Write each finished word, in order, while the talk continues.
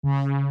Hi,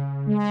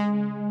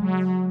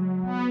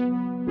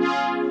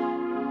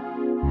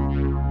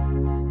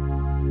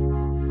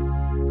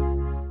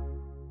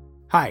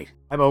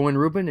 I'm Owen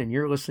Rubin, and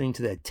you're listening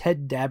to the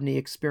Ted Dabney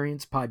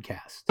Experience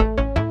podcast.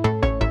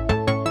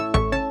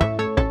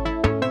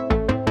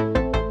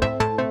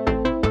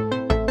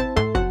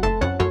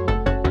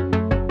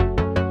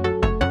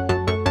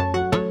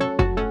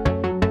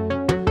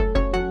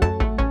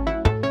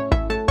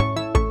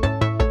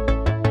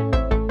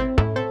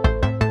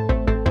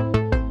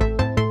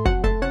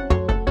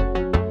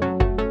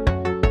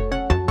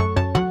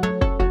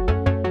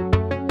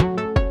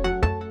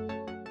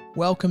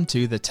 Welcome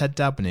to the Ted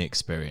Dabney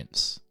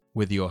Experience,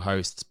 with your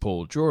hosts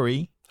Paul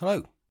Drury,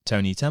 Hello.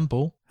 Tony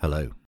Temple,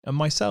 Hello. and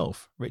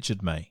myself,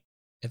 Richard May.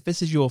 If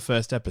this is your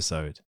first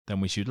episode,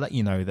 then we should let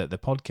you know that the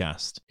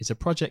podcast is a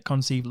project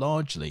conceived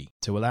largely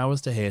to allow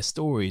us to hear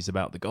stories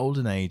about the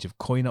golden age of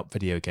coin-op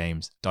video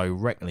games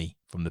directly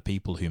from the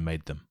people who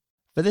made them.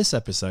 For this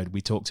episode,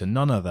 we talk to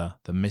none other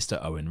than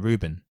Mr. Owen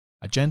Rubin,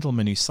 a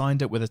gentleman who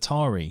signed up with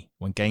Atari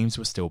when games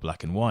were still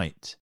black and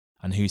white,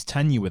 and whose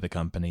tenure with the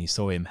company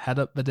saw him head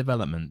up the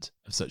development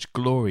of such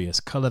glorious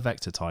colour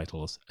vector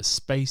titles as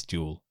Space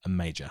Duel and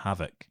Major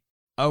Havoc.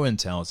 Owen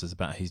tells us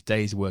about his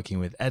days working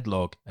with Ed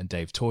Logg and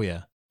Dave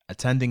Toyer,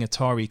 attending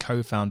Atari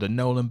co-founder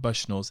Nolan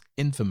Bushnell's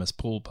infamous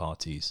pool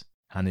parties,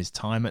 and his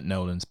time at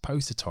Nolan's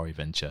post-Atari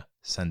venture,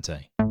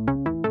 Sente.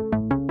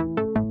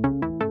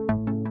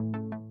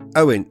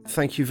 Owen,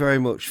 thank you very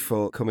much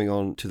for coming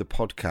on to the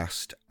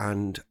podcast,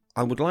 and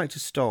I would like to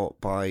start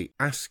by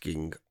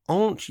asking,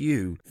 aren't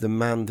you the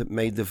man that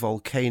made the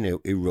volcano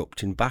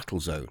erupt in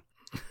Battlezone?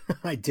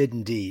 I did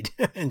indeed,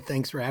 and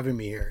thanks for having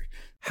me here.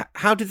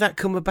 How did that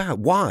come about?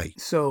 Why?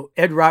 So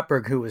Ed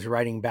Rotberg, who was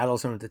writing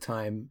Battlezone at the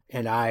time,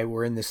 and I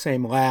were in the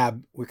same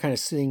lab. We're kind of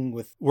sitting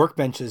with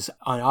workbenches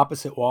on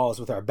opposite walls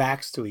with our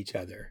backs to each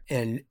other.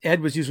 And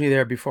Ed was usually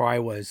there before I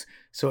was.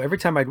 So every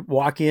time I'd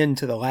walk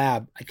into the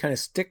lab, I'd kind of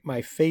stick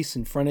my face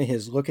in front of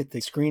his, look at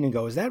the screen and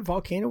go, is that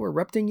volcano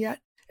erupting yet?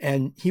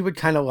 And he would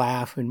kind of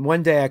laugh. And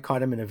one day I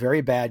caught him in a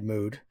very bad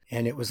mood.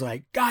 And it was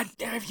like, God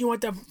damn, if you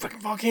want the fucking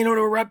volcano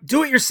to erupt,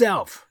 do it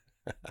yourself.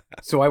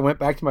 So I went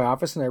back to my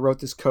office and I wrote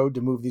this code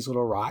to move these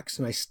little rocks.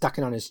 And I stuck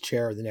it on his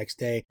chair the next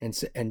day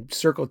and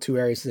circled two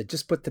areas and said,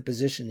 just put the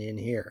position in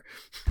here.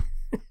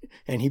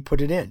 And he put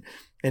it in.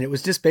 And it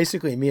was just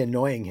basically me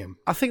annoying him.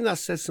 I think that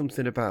says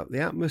something about the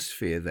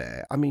atmosphere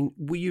there. I mean,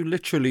 were you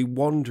literally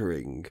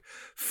wandering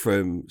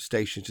from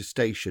station to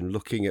station,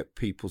 looking at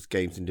people's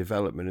games in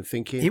development and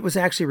thinking... It was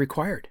actually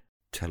required.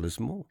 Tell us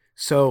more.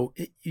 So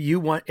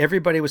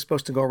everybody was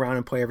supposed to go around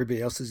and play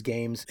everybody else's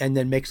games and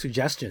then make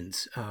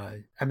suggestions.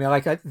 I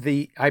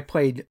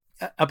played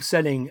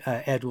upsetting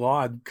Ed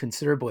Logg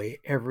considerably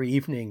every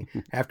evening.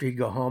 After he'd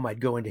go home, I'd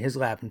go into his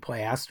lab and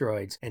play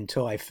Asteroids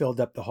until I filled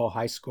up the whole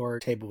high score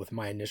table with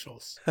my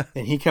initials.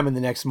 And he'd come in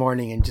the next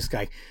morning and just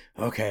like,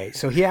 okay.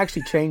 So he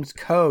actually changed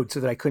code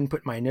so that I couldn't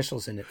put my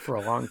initials in it for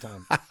a long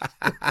time.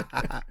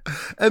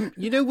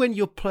 When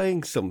you're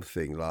playing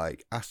something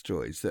like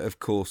Asteroids, that of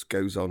course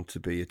goes on to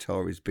be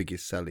Atari's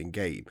biggest selling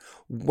game,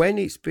 when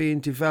it's being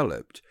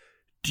developed,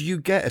 do you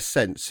get a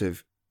sense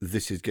of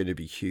this is going to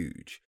be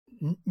huge?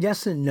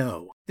 Yes and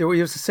no. There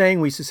was a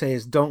saying we used to say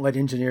is don't let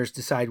engineers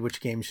decide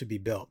which game should be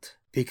built.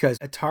 Because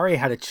Atari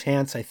had a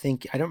chance, I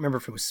don't remember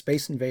if it was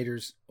Space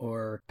Invaders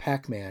or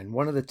Pac-Man.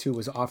 One of the two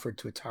was offered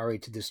to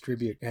Atari to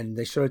distribute. And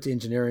they showed it to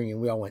engineering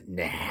and we all went,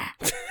 nah.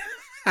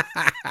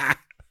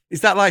 Is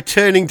that like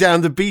turning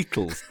down the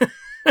Beatles?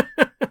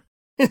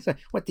 It's like,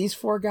 what, these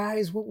four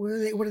guys? What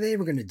are they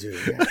ever going to do?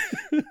 Yeah.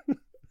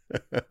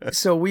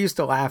 So we used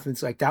to laugh, and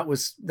it's like that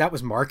was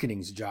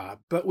marketing's job.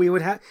 But we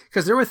would have,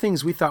 because there were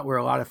things we thought were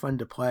a lot of fun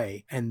to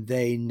play and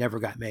they never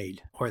got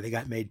made, or they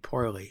got made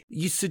poorly.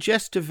 You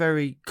suggest a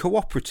very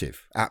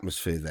cooperative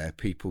atmosphere there,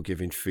 people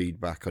giving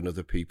feedback on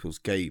other people's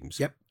games.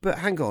 Yep. But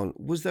hang on,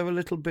 was there a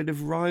little bit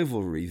of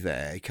rivalry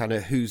there, kind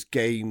of whose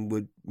game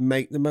would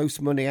make the most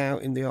money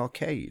out in the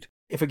arcade?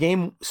 If a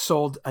game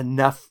sold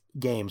enough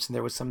games and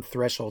there was some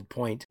threshold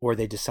point where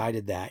they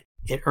decided that,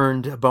 it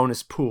earned a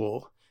bonus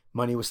pool.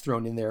 Money was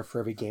thrown in there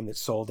for every game that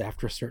sold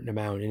after a certain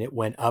amount, and it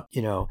went up,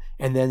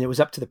 and then it was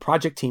up to the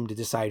project team to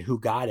decide who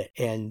got it.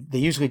 And they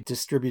usually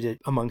distributed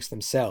amongst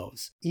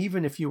themselves,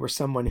 even if you were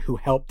someone who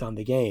helped on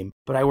the game.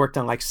 But I worked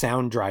on like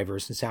sound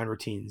drivers and sound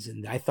routines,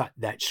 and I thought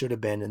that should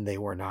have been, and they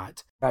were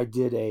not. I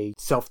did a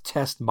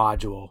self-test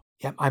module.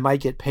 Yep, I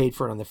might get paid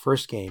for it on the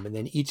first game, and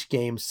then each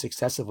game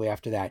successively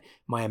after that,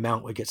 my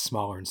amount would get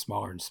smaller and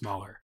smaller and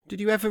smaller. Did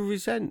you ever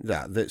resent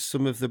that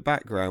some of the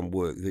background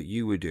work that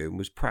you were doing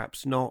was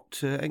perhaps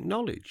not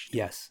acknowledged?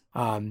 Yes.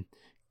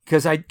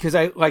 Because I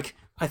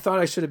thought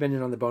I should have been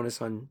in on the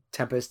bonus on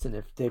Tempest, and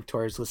if Dave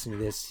Toyer's listening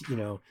to this,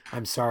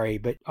 I'm sorry,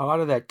 but a lot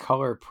of that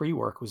color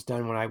pre-work was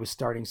done when I was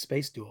starting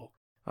Space Duel.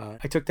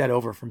 I took that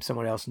over from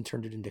someone else and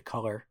turned it into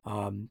color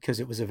because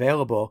it was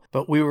available.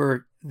 But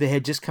they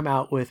had just come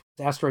out with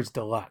Asteroids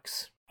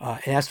Deluxe.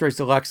 And Asteroids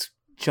Deluxe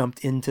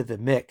jumped into the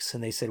mix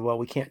and they said, well,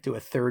 we can't do a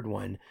third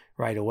one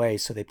right away.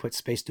 So they put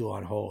Space Duel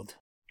on hold.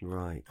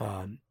 Right.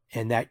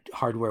 And that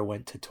hardware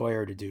went to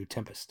Toyer to do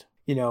Tempest.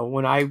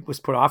 When I was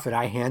put off it,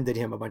 I handed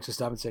him a bunch of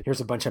stuff and said, here's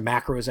a bunch of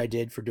macros I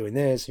did for doing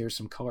this. Here's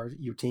some color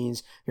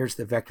routines. Here's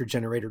the vector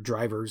generator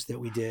drivers that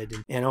we did.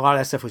 And a lot of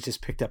that stuff was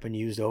just picked up and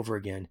used over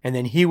again. And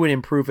then he would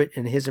improve it,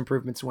 and his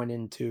improvements went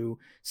into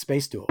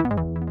Space Duel.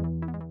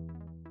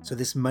 So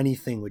this money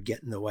thing would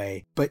get in the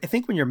way. But I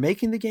think when you're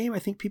making the game, I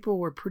think people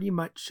were pretty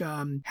much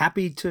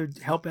happy to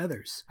help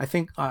others. I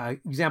think,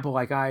 example,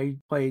 like I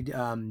played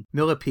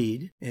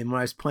Millipede, and when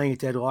I was playing at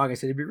Dead Log, I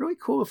said, it'd be really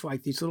cool if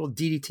like these little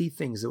DDT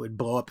things that would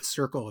blow up a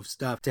circle of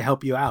stuff to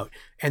help you out.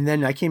 And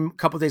then I came a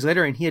couple of days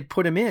later and he had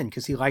put them in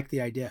because he liked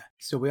the idea.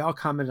 So we all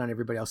commented on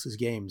everybody else's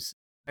games.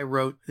 I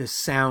wrote this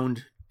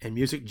sound and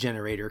music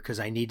generator because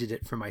I needed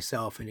it for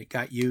myself, and it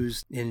got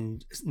used in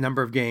a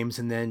number of games.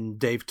 And then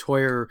Dave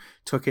Toyer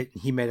took it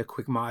and he made a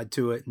quick mod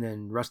to it, and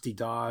then Rusty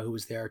Daw, who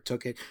was there,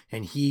 took it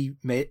and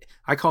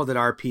I called it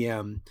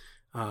RPM,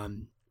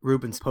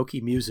 Ruben's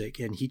Pokey Music,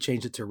 and he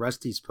changed it to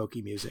Rusty's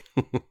Pokey Music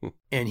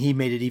and he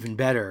made it even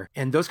better.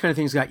 And those kind of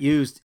things got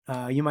used.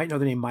 You might know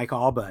the name Mike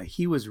Alba.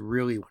 He was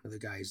really one of the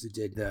guys that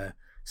did the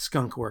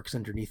skunk works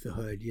underneath the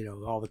hood,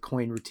 all the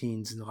coin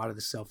routines and a lot of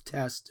the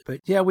self-test.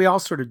 But yeah, we all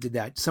sort of did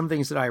that. Some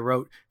things that I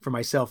wrote for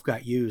myself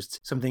got used.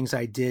 Some things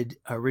I did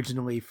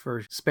originally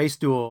for Space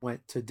Duel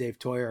went to Dave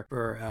Toyer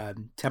for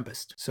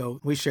Tempest. So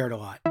we shared a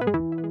lot.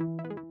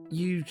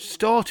 You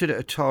started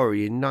at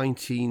Atari in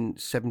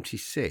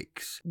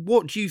 1976.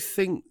 What do you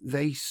think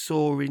they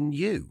saw in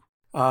you?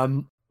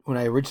 When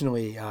I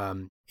originally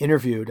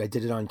interviewed, I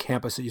did it on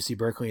campus at UC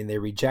Berkeley, and they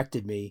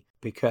rejected me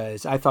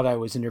because I thought I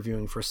was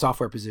interviewing for a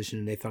software position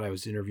and they thought I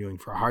was interviewing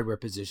for a hardware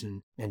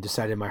position, and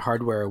decided my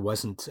hardware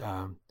wasn't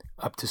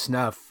up to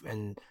snuff.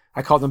 And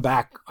I called them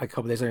back a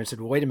couple of days later and said,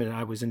 well, wait a minute,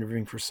 I was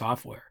interviewing for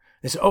software.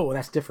 They said, oh, well,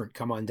 that's different.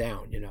 Come on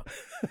down,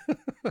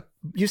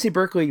 UC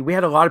Berkeley, we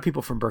had a lot of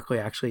people from Berkeley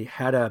actually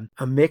had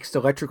a mixed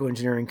electrical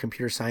engineering,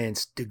 computer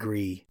science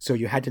degree. So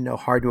you had to know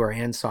hardware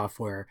and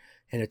software.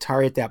 And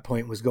Atari at that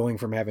point was going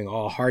from having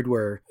all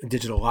hardware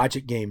digital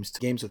logic games to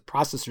games with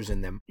processors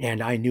in them.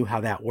 And I knew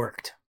how that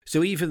worked.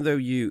 So even though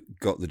you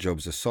got the job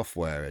as a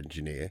software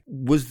engineer,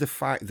 was the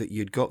fact that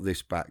you'd got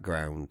this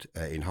background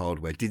in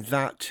hardware, did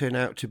that turn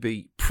out to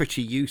be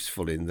pretty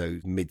useful in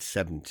those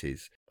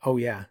mid-70s? Oh,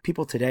 yeah.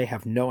 People today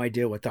have no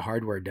idea what the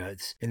hardware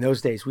does. In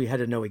those days, we had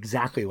to know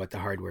exactly what the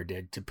hardware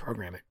did to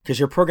program it, because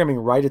you're programming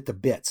right at the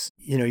bits.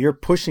 You're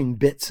pushing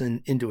bits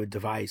into a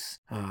device.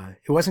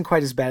 It wasn't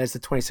quite as bad as the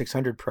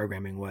 2600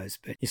 programming was,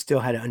 but you still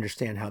had to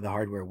understand how the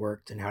hardware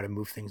worked and how to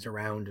move things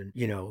around and,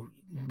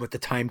 what the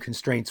time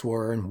constraints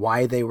were and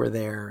why they were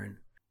there. And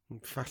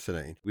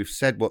fascinating. We've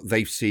said what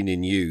they've seen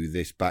in you,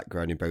 this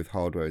background in both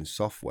hardware and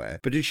software.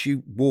 But as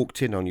you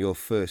walked in on your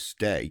first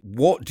day,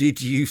 what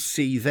did you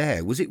see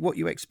there? Was it what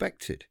you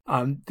expected?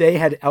 They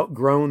had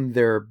outgrown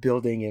their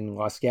building in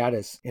Los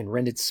Gatos and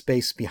rented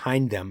space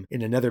behind them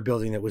in another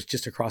building that was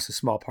just across a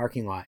small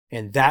parking lot.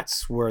 And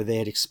that's where they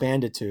had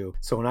expanded to.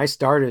 So when I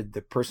started,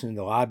 the person in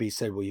the lobby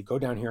said, well, you go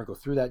down here, go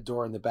through that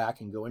door in the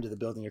back and go into the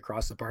building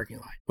across the parking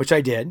lot, which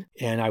I did.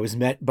 And I was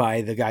met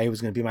by the guy who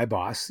was going to be my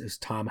boss, is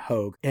Tom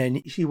Hogue.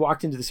 And he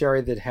walked into this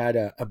area that had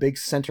a big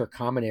center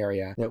common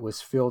area that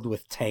was filled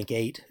with Tank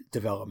 8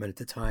 development at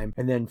the time,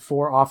 and then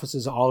 4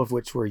 offices, all of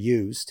which were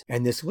used,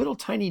 and this little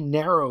tiny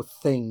narrow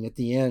thing at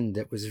the end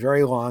that was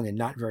very long and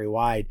not very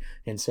wide,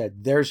 and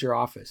said, there's your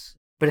office.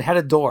 But it had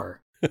a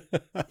door.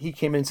 He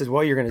came in and said,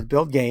 well, you're going to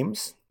build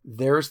games.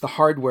 There's the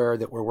hardware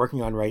that we're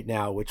working on right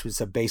now, which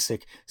was a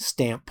basic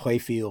stamp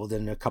playfield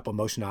and a couple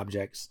motion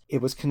objects.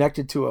 It was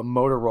connected to a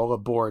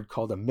Motorola board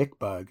called a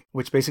MICBug,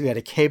 which basically had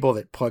a cable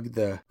that plugged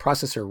the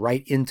processor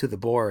right into the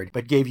board,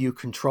 but gave you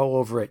control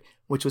over it,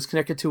 which was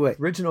connected to an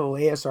original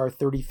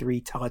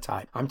ASR33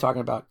 teletype. I'm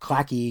talking about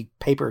clacky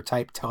paper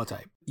type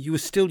teletype. You were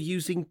still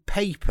using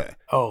paper?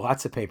 Oh,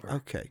 lots of paper.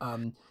 Okay.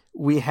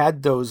 We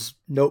had those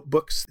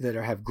notebooks that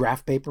have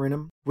graph paper in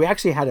them. We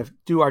actually had to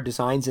do our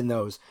designs in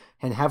those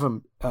and have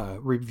them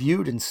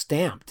reviewed and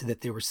stamped that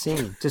they were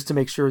seen, just to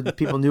make sure that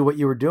people knew what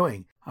you were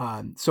doing.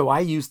 So I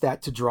used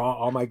that to draw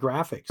all my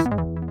graphics.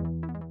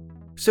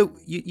 So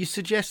you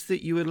suggest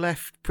that you were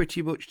left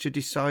pretty much to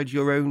decide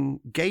your own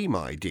game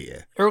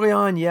idea? Early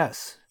on,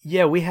 yes.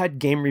 Yeah, we had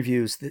game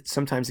reviews that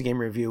sometimes the game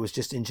review was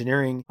just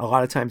engineering. A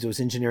lot of times it was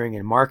engineering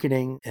and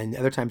marketing, and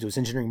other times it was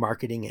engineering,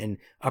 marketing, and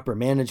upper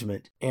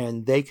management.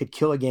 And they could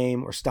kill a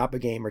game or stop a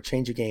game or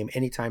change a game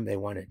anytime they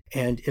wanted.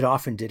 And it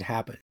often did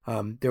happen.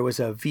 There was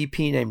a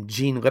VP named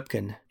Gene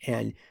Lipkin,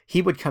 and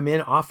he would come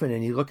in often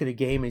and he'd look at a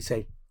game and he'd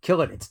say,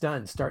 kill it, it's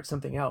done, start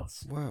something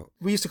else. Wow.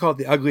 We used to call it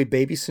the ugly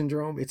baby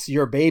syndrome. It's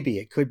your baby.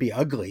 It could be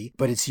ugly,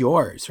 but it's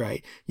yours,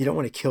 right? You don't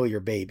want to kill your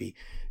baby.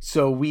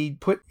 So we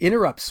put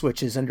interrupt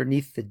switches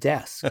underneath the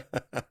desk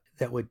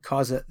that would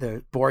cause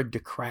the board to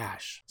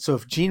crash. So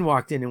if Gene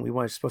walked in and we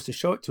were supposed to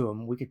show it to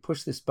him, we could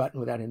push this button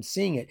without him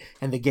seeing it,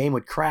 and the game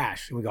would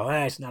crash. And we go,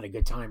 it's not a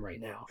good time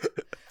right now.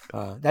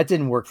 That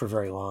didn't work for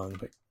very long,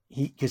 but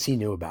because he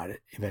knew about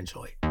it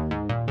eventually.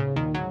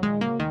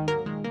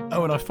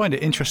 Oh, and I find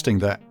it interesting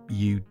that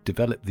you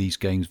developed these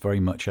games very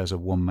much as a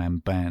one-man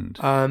band.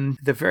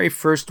 The very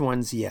first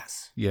ones,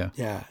 yes. Yeah.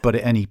 Yeah. But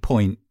at any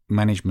point,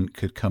 management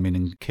could come in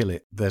and kill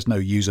it. There's no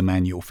user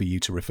manual for you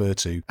to refer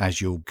to as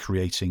you're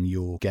creating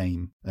your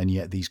game, and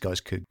yet these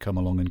guys could come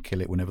along and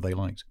kill it whenever they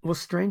liked. Well,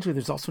 strangely,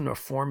 there's also no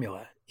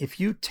formula. If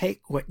you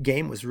take what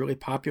game was really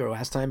popular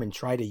last time and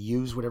try to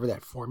use whatever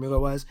that formula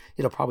was,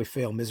 it'll probably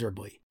fail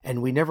miserably.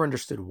 And we never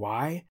understood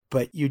why,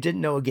 but you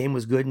didn't know a game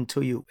was good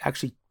until you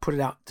actually put it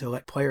out to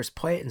let players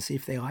play it and see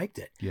if they liked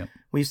it. Yeah.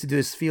 We used to do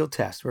this field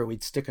test where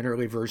we'd stick an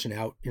early version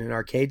out in an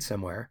arcade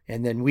somewhere,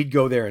 and then we'd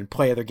go there and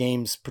play other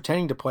games,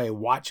 pretending to play,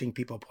 watching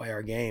people play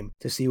our game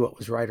to see what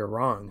was right or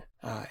wrong.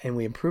 And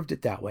we improved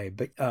it that way.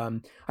 But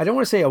I don't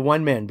want to say a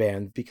one-man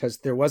band, because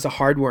there was a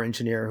hardware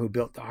engineer who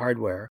built the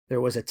hardware.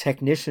 There was a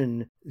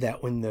technician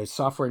that when the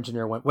software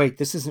engineer went, wait,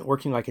 this isn't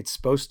working like it's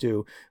supposed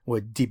to,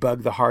 would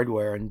debug the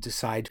hardware and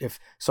decide if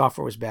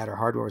software was bad or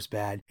hardware was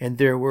bad. And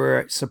there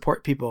were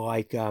support people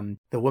like the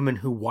woman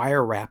who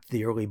wire wrapped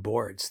the early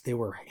boards. They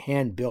were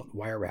hand-built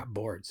wire wrap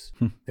boards.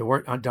 They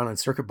weren't done on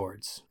circuit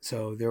boards.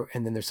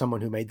 And then there's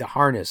someone who made the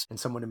harness and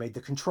someone who made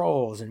the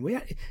controls. And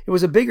it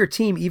was a bigger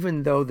team,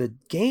 even though the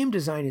game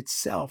design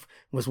itself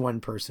was one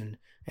person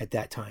at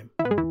that time.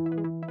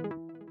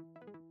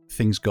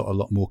 Things got a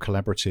lot more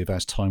collaborative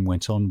as time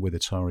went on with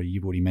Atari.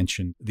 You've already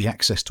mentioned the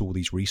access to all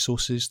these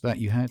resources that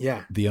you had.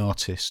 Yeah. The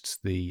artists,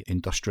 the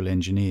industrial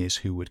engineers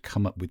who would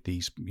come up with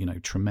these,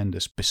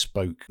 tremendous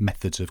bespoke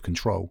methods of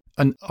control.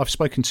 And I've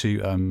spoken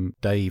to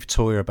Dave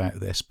Toyer about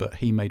this, but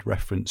he made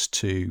reference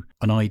to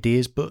an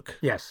ideas book.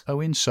 Yes.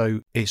 Owen.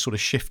 So it sort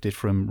of shifted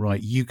from,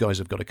 right, you guys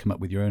have got to come up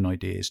with your own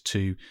ideas,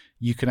 to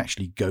you can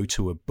actually go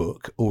to a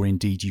book, or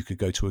indeed you could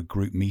go to a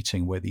group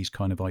meeting where these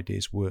kind of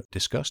ideas were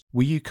discussed.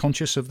 Were you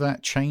conscious of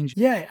that change?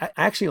 Yeah, I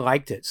actually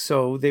liked it.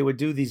 So they would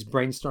do these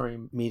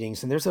brainstorming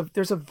meetings, and there's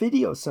a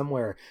video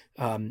somewhere,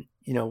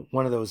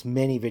 one of those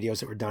many videos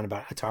that were done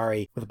about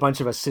Atari with a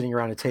bunch of us sitting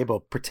around a table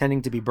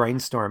pretending to be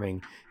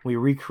brainstorming. We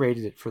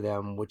recreated it for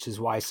them, which is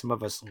why some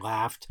of us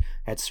laughed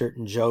at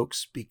certain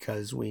jokes,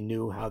 because we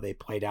knew how they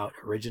played out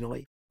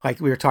originally. Like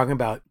we were talking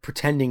about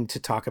pretending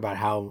to talk about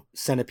how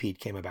Centipede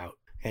came about.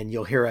 And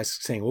you'll hear us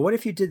saying, well, what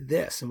if you did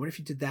this? And what if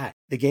you did that?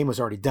 The game was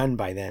already done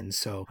by then.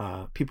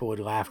 So people would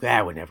laugh.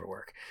 That would never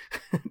work.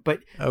 But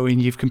Owen,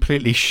 you've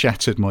completely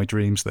shattered my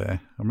dreams there.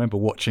 I remember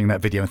watching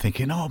that video and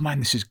thinking, oh, man,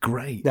 this is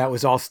great. That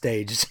was all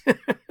staged.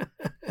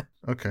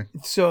 Okay.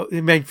 So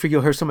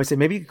you'll hear somebody say,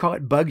 maybe you could call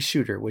it Bug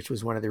Shooter, which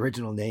was one of the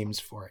original names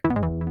for it.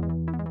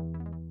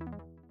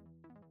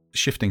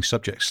 Shifting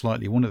subject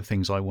slightly, one of the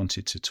things I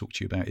wanted to talk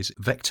to you about is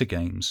vector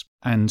games,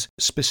 and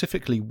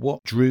specifically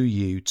what drew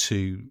you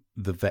to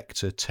the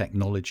vector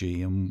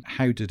technology, and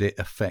how did it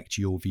affect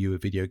your view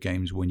of video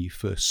games when you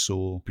first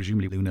saw,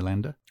 presumably, Lunar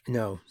Lander?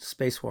 No,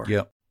 Space War.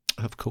 Yeah.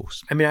 Of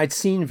course. I mean, I'd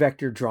seen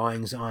vector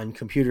drawings on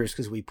computers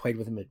because we played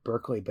with them at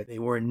Berkeley, but they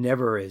were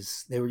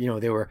they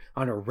were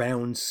on a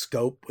round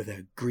scope with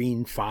a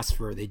green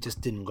phosphor. They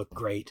just didn't look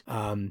great.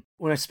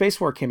 When a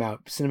Space War came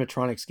out,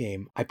 Cinematronics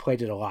game, I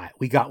played it a lot.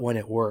 We got one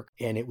at work,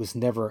 and it was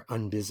never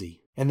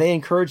unbusy. And they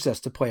encouraged us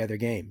to play other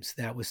games.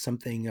 That was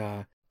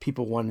something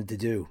people wanted to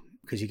do,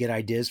 because you get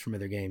ideas from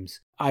other games.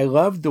 I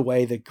loved the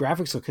way the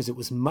graphics looked, because it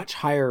was much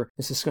higher,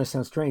 this is going to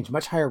sound strange,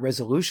 much higher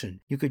resolution.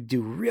 You could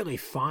do really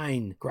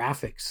fine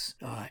graphics,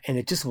 and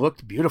it just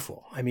looked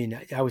beautiful. I mean,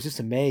 I was just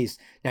amazed.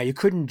 Now, you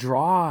couldn't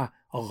draw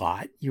a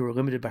lot. You were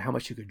limited by how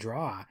much you could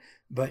draw.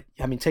 But,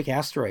 I mean, take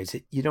Asteroids.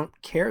 You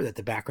don't care that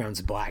the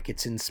background's black.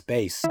 It's in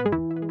space.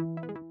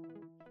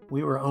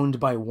 We were owned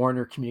by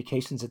Warner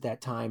Communications at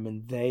that time,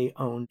 and they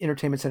owned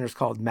entertainment centers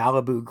called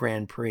Malibu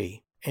Grand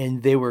Prix.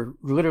 And they were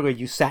literally,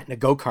 you sat in a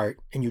go-kart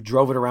and you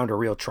drove it around a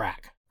real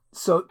track.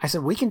 So I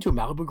said, we can do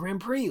Malibu Grand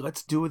Prix.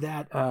 Let's do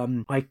that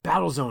like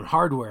Battlezone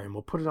hardware, and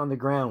we'll put it on the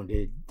ground.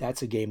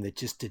 That's a game that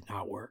just did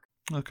not work.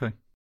 Okay.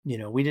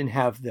 We didn't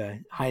have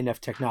the high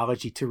enough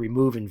technology to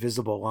remove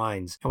invisible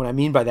lines. And what I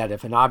mean by that,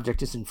 if an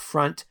object is in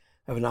front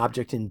of an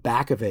object in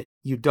back of it,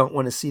 you don't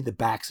want to see the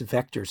back's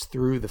vectors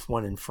through the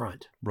one in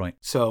front. Right.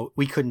 So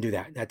we couldn't do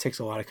that. That takes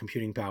a lot of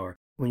computing power.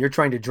 When you're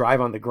trying to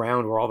drive on the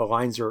ground where all the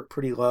lines are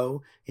pretty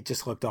low, it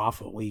just looked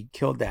awful. We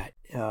killed that.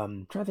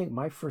 I'm trying to think,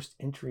 my first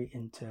entry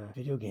into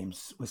video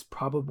games was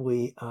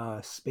probably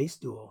Space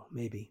Duel,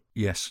 maybe.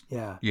 Yes.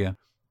 Yeah. Yeah.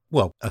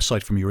 Well,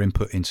 aside from your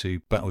input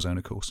into Battlezone,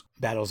 of course.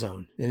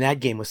 Battlezone. And that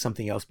game was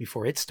something else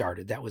before it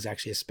started. That was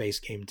actually a space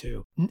game,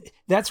 too.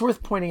 That's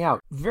worth pointing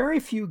out. Very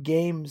few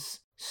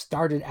games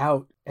started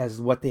out as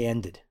what they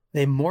ended.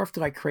 They morphed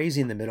like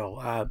crazy in the middle.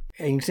 An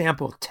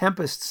example,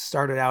 Tempest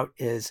started out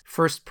as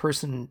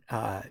first-person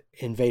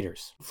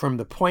invaders. From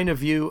the point of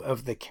view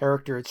of the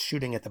character it's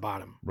shooting at the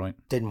bottom. Right.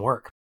 Didn't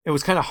work. It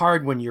was kind of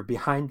hard when you're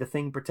behind the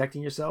thing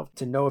protecting yourself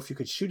to know if you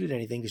could shoot at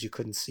anything because you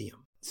couldn't see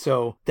them.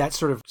 So that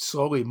sort of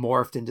slowly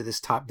morphed into this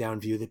top-down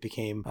view that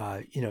became,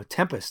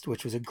 Tempest,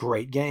 which was a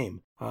great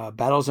game.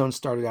 Battlezone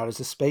started out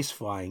as a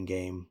space-flying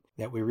game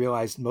that we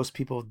realized most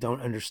people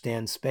don't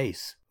understand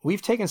space.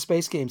 We've taken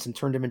space games and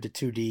turned them into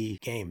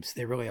 2D games.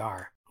 They really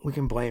are. we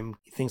can blame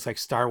things like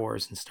Star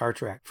Wars and Star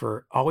Trek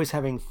for always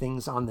having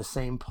things on the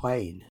same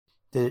plane.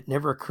 Did it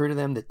never occur to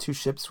them that two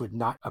ships would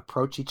not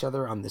approach each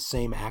other on the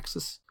same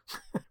axis?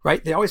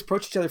 Right? They always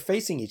approach each other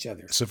facing each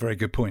other. That's a very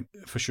good point,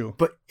 for sure.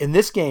 But in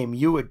this game,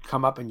 you would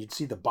come up and you'd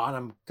see the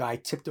bottom guy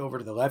tipped over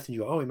to the left and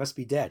you go, oh, he must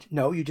be dead.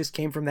 No, you just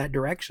came from that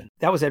direction.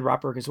 That was Ed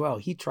Rotberg as well.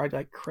 He tried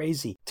like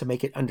crazy to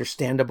make it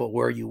understandable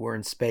where you were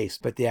in space,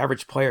 but the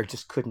average player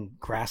just couldn't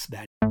grasp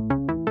that.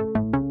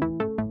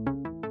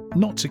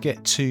 Not to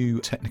get too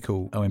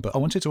technical, Owen, but I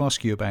wanted to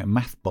ask you about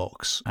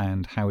MathBox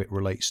and how it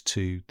relates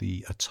to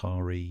the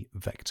Atari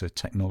vector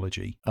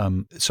technology.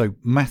 So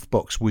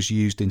MathBox was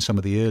used in some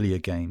of the earlier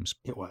games.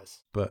 It was.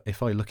 But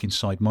if I look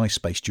inside my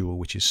Space Duel,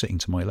 which is sitting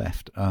to my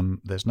left,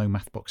 there's no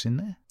MathBox in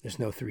there? There's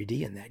no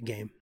 3D in that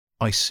game.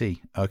 I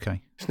see.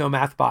 Okay. There's no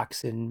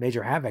MathBox in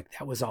Major Havoc.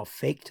 That was all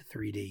faked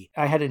 3D.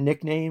 I had a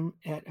nickname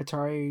at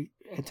Atari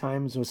at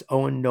times. It was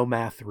Owen No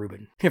Math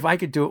Rubin. If I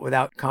could do it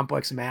without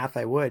complex math,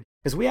 I would.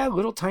 Because we had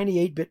little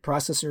tiny 8-bit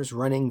processors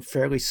running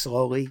fairly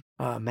slowly.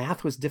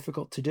 Math was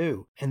difficult to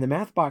do. And the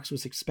MathBox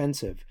was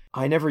expensive.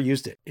 I never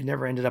used it. It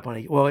never ended up on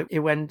it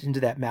went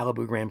into that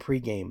Malibu Grand Prix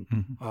game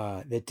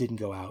that didn't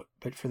go out.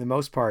 But for the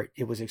most part,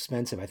 it was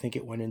expensive. I think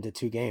it went into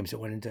 2 games. It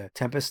went into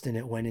Tempest and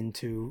it went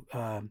into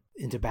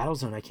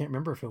Battlezone. I can't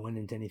remember if it went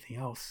into anything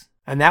else.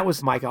 And that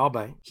was Mike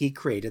Alba. He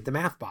created the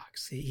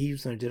MathBox. He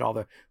was the one who did all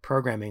the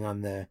programming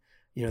on the,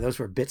 those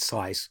were bit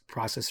slice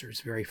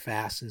processors, very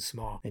fast and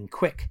small and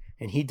quick.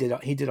 And he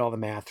did all the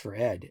math for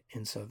Ed.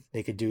 And so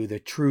they could do the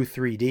true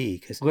 3D,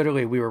 because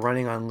literally we were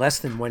running on less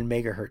than 1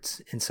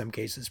 megahertz in some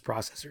cases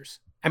processors.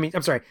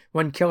 I'm sorry,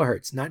 1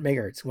 kilohertz, not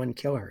megahertz, 1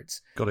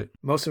 kilohertz. Got it.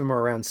 Most of them are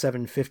around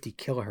 750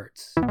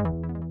 kilohertz.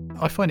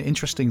 I find it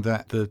interesting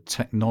that the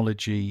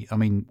technology,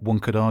 one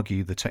could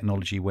argue the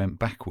technology went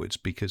backwards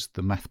because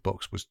the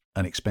MathBox was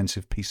an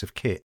expensive piece of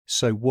kit.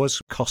 So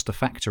was cost a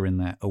factor in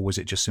that, or was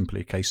it just simply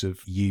a case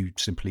of you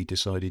simply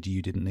decided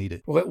you didn't need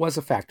it? Well, it was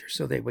a factor.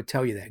 So they would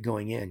tell you that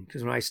going in,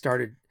 because when I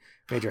started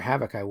Major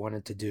Havoc, I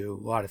wanted to do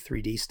a lot of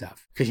 3D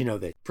stuff because,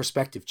 the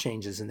perspective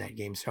changes in that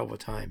game several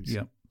times.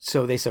 Yeah.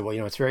 So they said, well,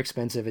 it's very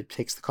expensive. It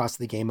takes the cost of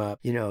the game up.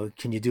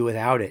 Can you do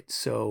without it?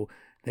 So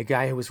the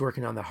guy who was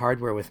working on the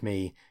hardware with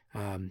me,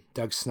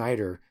 Doug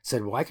Snyder,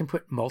 said, well, I can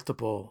put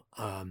multiple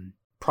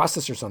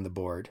processors on the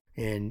board.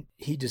 And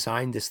he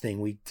designed this thing.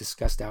 We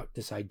discussed out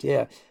this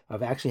idea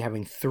of actually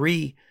having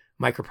 3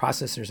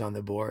 microprocessors on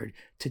the board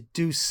to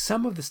do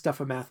some of the stuff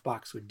a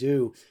MathBox would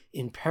do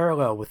in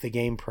parallel with the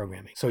game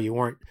programming. So you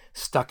weren't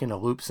stuck in a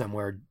loop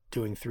somewhere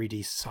doing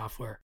 3D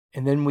software.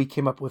 And then we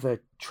came up with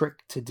a trick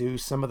to do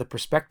some of the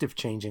perspective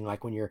changing,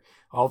 like when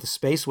all the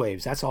space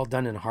waves, that's all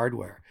done in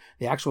hardware.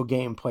 The actual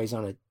game plays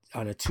on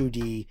a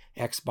 2D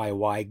X by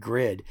Y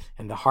grid,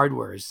 and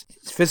the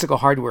physical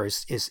hardware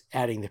is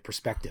adding the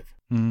perspective.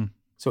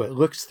 So it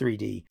looks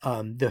 3D.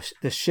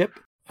 The ship,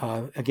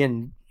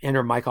 again,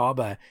 enter Mike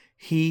Alba,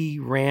 he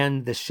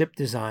ran the ship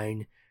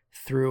design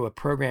through a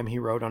program he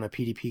wrote on a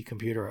PDP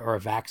computer or a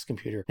VAX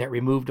computer that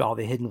removed all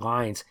the hidden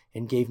lines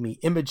and gave me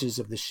images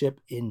of the ship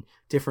in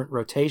different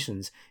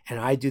rotations. And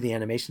I do the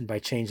animation by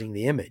changing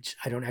the image.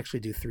 I don't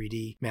actually do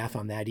 3D math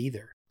on that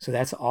either. So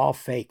that's all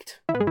faked.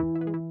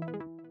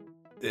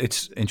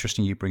 It's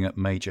interesting you bring up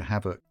Major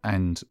Havoc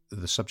and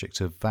the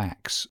subject of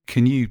VAX.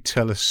 Can you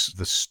tell us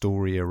the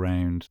story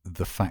around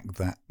the fact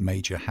that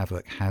Major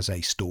Havoc has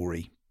a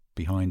story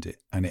behind it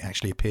and it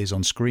actually appears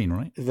on screen,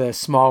 right? The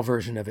small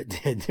version of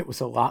it did. It was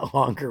a lot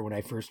longer when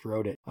I first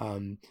wrote it.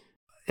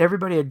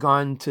 Everybody had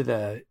gone to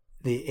the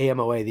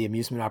AMOA, the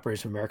Amusement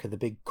Operators of America, the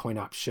big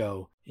coin-op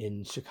show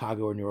in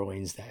Chicago or New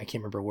Orleans. I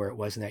can't remember where it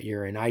was in that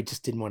year, and I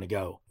just didn't want to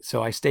go.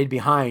 So I stayed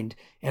behind,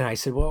 and I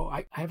said, well,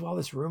 I have all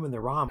this room in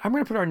the ROM. I'm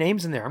going to put our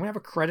names in there. I'm going to have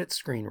a credit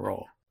screen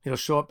roll. It'll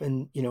show up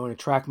in a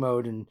track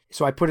mode. And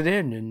so I put it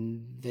in,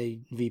 and the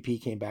VP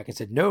came back and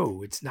said,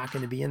 no, it's not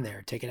going to be in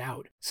there. Take it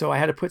out. So I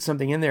had to put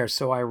something in there.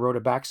 So I wrote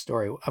a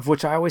backstory, of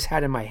which I always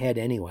had in my head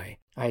anyway.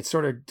 I had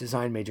sort of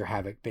designed Major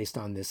Havoc based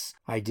on this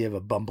idea of a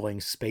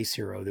bumbling space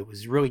hero that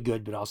was really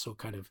good, but also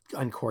kind of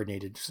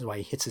uncoordinated. This is why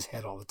he hits his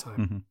head all the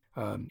time.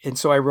 And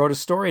so I wrote a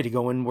story to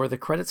go in where the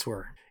credits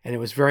were. And it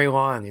was very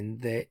long.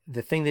 And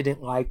the thing they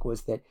didn't like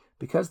was that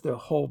because the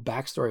whole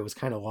backstory was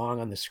kind of long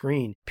on the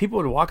screen, people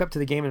would walk up to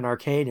the game in an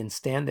arcade and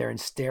stand there and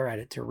stare at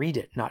it to read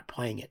it, not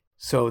playing it.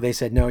 So they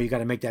said, no, you got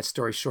to make that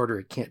story shorter.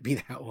 It can't be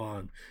that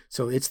long.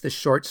 So it's the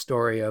short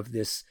story of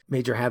this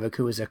Major Havoc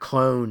who is a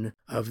clone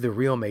of the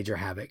real Major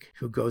Havoc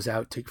who goes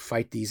out to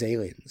fight these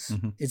aliens.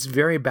 It's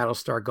very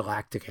Battlestar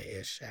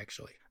Galactica-ish,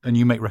 actually. And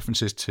you make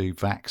references to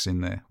VAX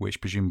in there,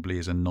 which presumably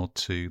is a nod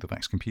to the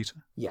VAX computer.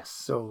 Yes.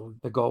 So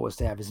the goal was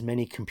to have as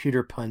many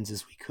computer puns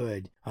as we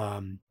could.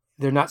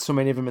 There are not so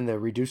many of them in the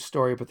reduced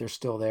story, but they're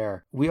still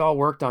there. We all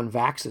worked on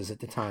VAXs at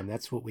the time.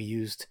 That's what we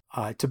used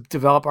to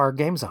develop our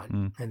games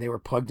on. And they were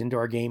plugged into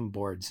our game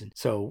boards. And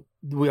so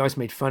we always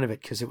made fun of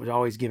it because it was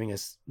always giving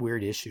us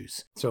weird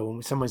issues. So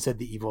when someone said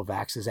the evil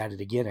VAX is at it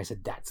again, I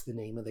said, that's the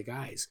name of the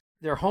guys.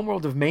 Their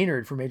homeworld of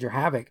Maynard for Major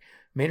Havoc,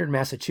 Maynard,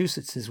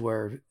 Massachusetts is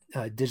where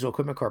Digital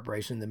Equipment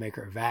Corporation, the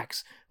maker of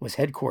VAX, was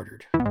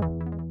headquartered.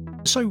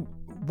 So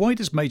why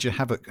does Major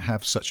Havoc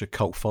have such a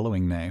cult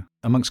following now?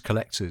 Amongst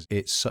collectors,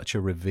 it's such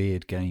a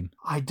revered game.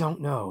 I don't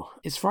know.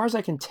 As far as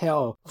I can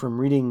tell from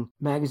reading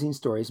magazine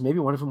stories, maybe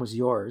one of them was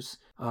yours.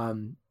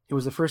 It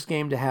was the first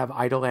game to have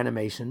idle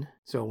animation.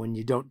 So when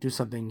you don't do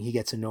something, he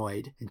gets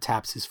annoyed and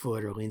taps his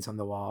foot or leans on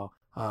the wall.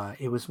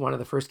 It was one of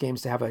the first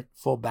games to have a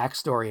full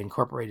backstory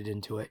incorporated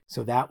into it.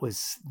 So that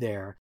was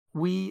there.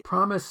 We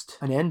promised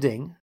an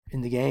ending in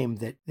the game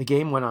that the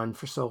game went on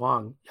for so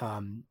long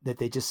that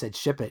they just said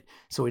ship it.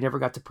 So we never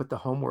got to put the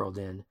homeworld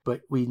in,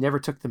 but we never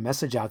took the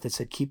message out that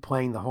said keep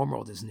playing, the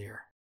homeworld is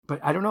near. But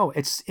I don't know.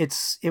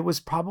 It was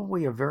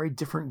probably a very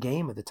different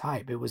game of the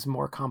type. It was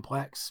more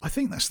complex. I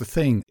think that's the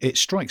thing. It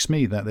strikes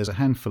me that there's a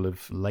handful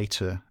of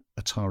later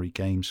Atari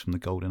games from the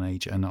Golden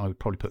Age, and I would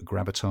probably put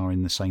Gravatar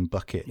in the same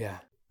bucket. Yeah.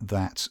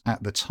 That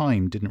at the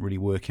time didn't really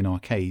work in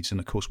arcades,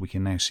 and of course we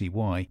can now see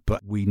why,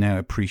 but we now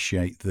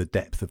appreciate the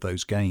depth of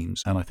those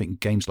games, and I think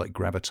games like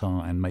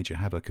Gravatar and Major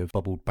Havoc have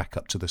bubbled back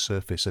up to the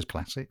surface as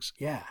classics.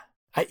 Yeah.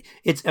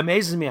 It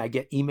amazes me. I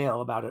get email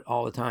about it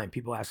all the time,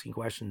 people asking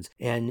questions.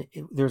 And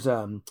there's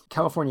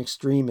California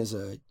Extreme is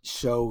a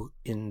show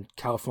in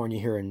California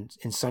here in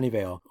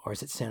Sunnyvale, or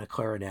is it Santa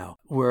Clara now,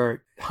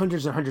 where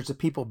hundreds and hundreds of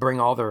people bring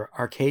all their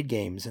arcade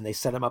games and they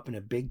set them up in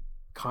a big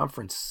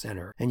conference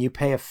center, and you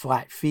pay a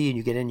flat fee and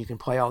you get in, you can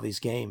play all these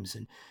games.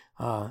 And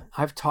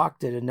I've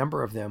talked at a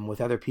number of them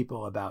with other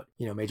people about,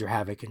 Major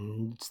Havoc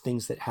and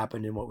things that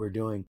happened and what we're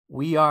doing.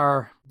 We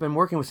are been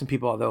working with some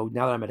people, although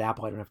now that I'm at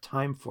Apple, I don't have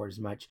time for it as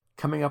much,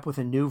 coming up with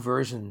a new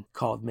version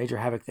called Major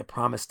Havoc: The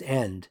Promised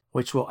End,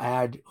 which will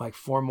add like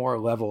 4 more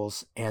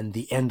levels and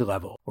the end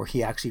level where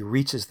he actually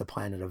reaches the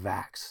planet of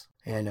Vax.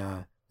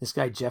 And this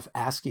guy, Jeff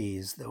Askey,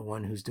 is the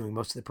one who's doing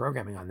most of the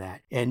programming on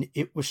that. And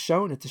it was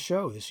shown at the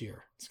show this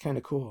year. It's kind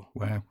of cool.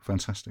 Wow,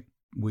 fantastic.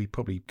 We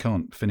probably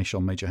can't finish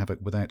on Major Havoc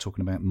without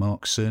talking about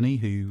Mark Cerny,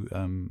 who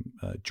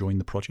joined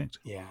the project.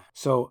 Yeah.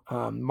 So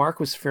Mark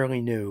was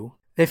fairly new.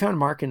 They found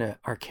Mark in an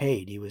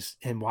arcade.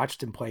 And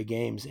watched him play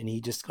games, and he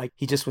just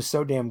was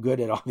so damn good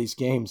at all these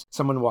games.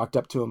 Someone walked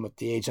up to him at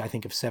the age, I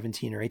think, of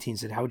 17 or 18, and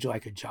said, "How would you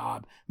like a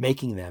job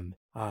making them?"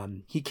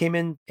 He came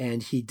in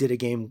and he did a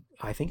game,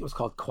 I think it was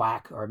called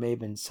Quack, or it may have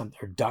been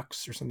or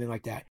Ducks or something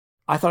like that.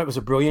 I thought it was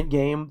a brilliant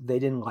game. They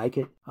didn't like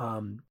it.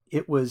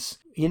 It was,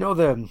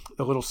 the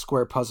little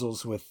square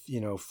puzzles with,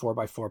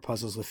 4x4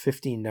 puzzles with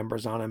 15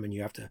 numbers on them, and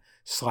you have to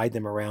slide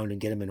them around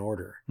and get them in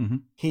order. Mm-hmm.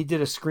 He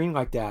did a screen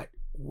like that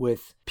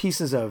with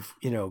pieces of,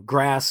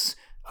 grass,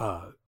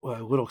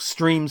 little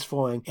streams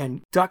flowing,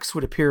 and ducks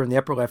would appear in the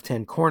upper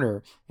left-hand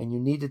corner, and you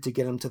needed to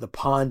get them to the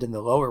pond in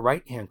the lower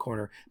right-hand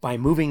corner by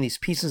moving these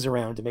pieces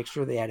around to make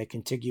sure they had a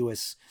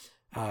contiguous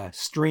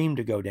stream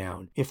to go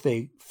down. If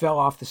they fell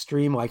off the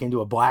stream like into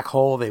a black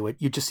hole,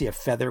 you'd just see a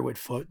feather would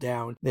float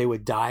down. They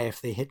would die if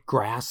they hit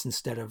grass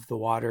instead of the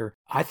water.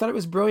 I thought it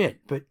was brilliant,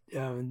 but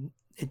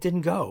it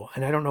didn't go,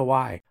 and I don't know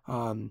why.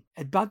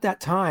 About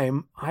that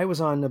time, I was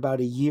on about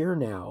a year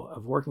now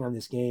of working on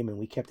this game, and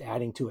we kept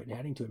adding to it,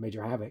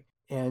 Major Havoc.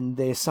 And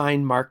they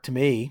assigned Mark to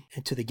me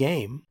and to the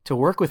game to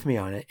work with me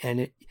on it.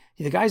 And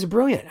the guy's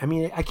brilliant. I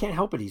mean, I can't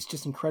help it. He's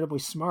just incredibly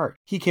smart.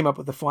 He came up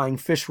with the flying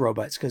fish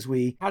robots because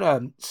we had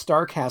a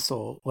Star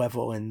Castle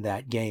level in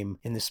that game,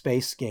 in the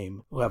space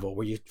game level,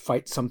 where you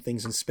fight some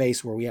things in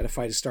space, where we had to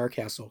fight a Star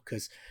Castle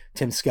because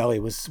Tim Skelly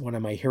was one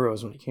of my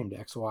heroes when it came to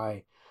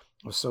XY. I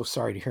was so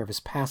sorry to hear of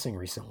his passing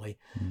recently.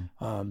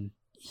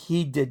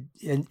 He did,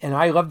 and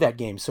I loved that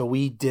game. So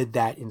we did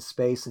that in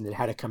space, and it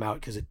had to come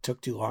out because it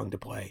took too long to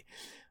play.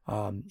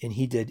 And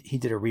he did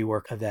a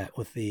rework of that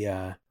with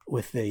the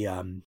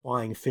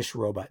flying fish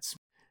robots,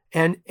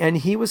 and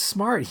he was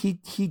smart.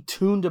 He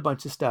tuned a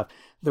bunch of stuff.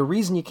 The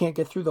reason you can't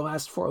get through the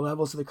last 4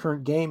 levels of the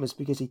current game is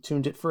because he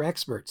tuned it for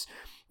experts,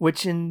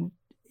 which in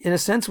a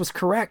sense was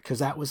correct, because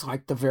that was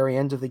like the very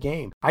end of the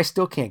game. I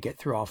still can't get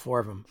through all 4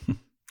 of them.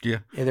 Yeah,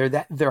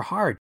 they're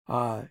hard.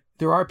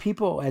 There are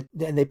people and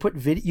they put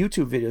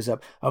YouTube videos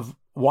up of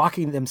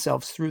walking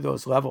themselves through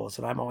those levels,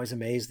 and I'm always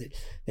amazed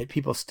that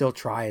people still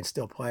try and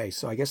still play.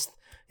 So I guess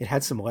it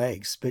had some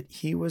legs, but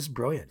he was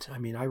brilliant. I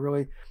mean, I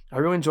really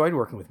enjoyed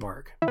working with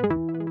Mark.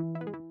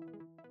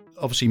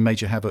 Obviously,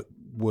 Major Havoc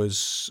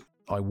was,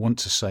 I want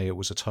to say it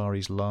was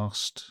Atari's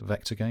last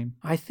Vector game.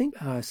 I think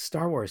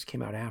Star Wars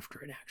came out after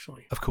it,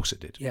 actually. Of course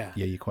it did. Yeah,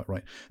 you're quite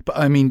right. But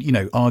I mean,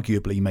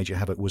 arguably Major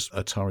Havoc was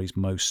Atari's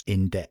most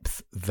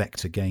in-depth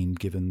Vector game,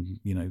 given,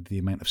 the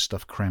amount of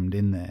stuff crammed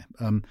in there.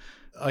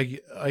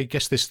 I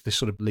guess this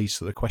sort of leads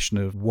to the question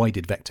of, why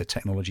did Vector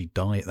technology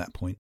die at that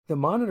point? The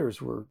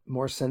monitors were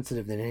more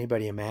sensitive than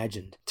anybody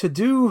imagined. To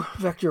do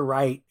Vector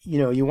right,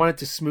 you want it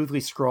to smoothly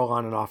scroll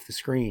on and off the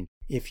screen.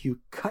 If you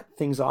cut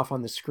things off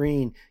on the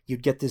screen,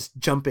 you'd get this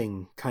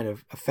jumping kind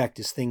of effect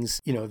as things,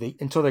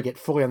 until they get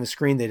fully on the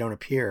screen, they don't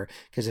appear,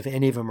 because if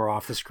any of them are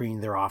off the screen,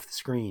 they're off the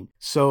screen.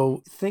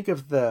 So think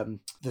of the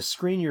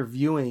screen you're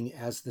viewing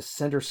as the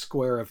center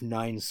square of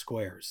 9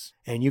 squares.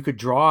 And you could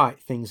draw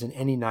things in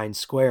any 9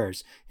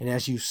 squares. And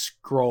as you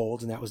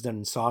scrolled, and that was done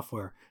in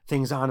software,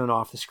 things on and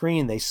off the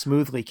screen, they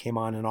smoothly came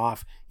on and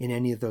off in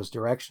any of those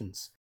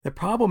directions. The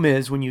problem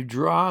is when you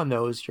draw on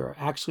those, you're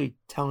actually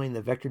telling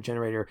the vector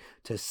generator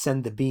to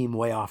send the beam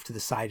way off to the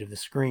side of the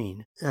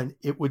screen. And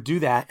it would do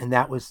that, and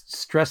that was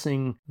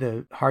stressing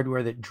the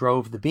hardware that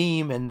drove the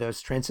beam, and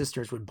those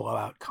transistors would blow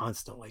out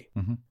constantly.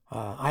 Mm-hmm.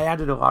 I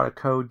added a lot of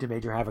code to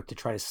Major Havoc to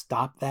try to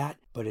stop that,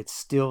 but it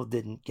still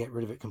didn't get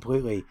rid of it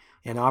completely.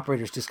 And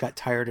operators just got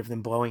tired of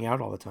them blowing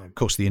out all the time. Of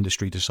course, the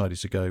industry decided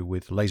to go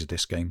with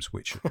Laserdisc games,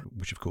 which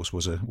of course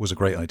was a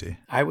great idea.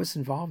 I was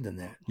involved in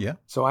that. Yeah.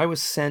 So I was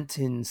sent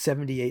in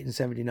 78 and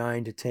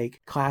 79 to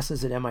take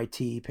classes at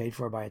MIT paid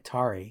for by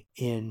Atari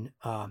in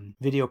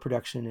video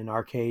production and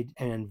arcade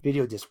and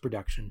video disc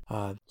production.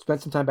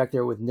 Spent some time back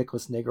there with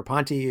Nicholas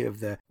Negroponte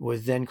of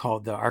was then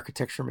called the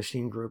Architecture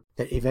Machine Group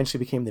that eventually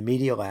became the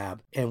Media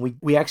Lab. And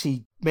we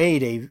actually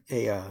made a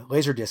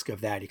Laserdisc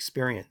of that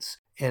experience.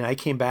 And I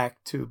came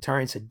back to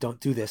Atari and said, don't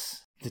do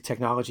this. The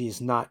technology is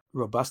not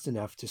robust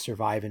enough to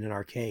survive in an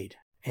arcade.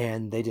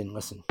 And they didn't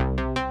listen.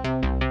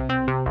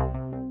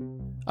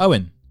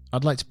 Owen,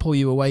 I'd like to pull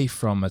you away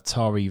from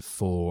Atari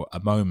for a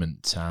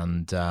moment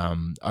and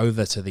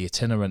over to the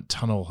Itinerant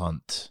Tunnel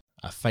Hunt,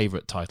 a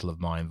favourite title of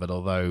mine that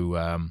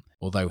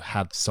although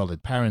had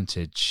solid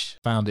parentage,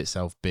 found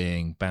itself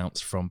being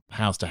bounced from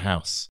house to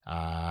house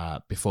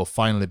before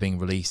finally being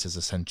released as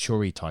a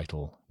Century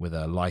title with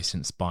a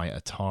license by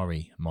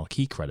Atari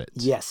marquee credit.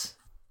 Yes,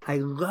 I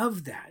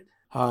love that.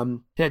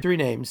 It had 3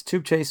 names,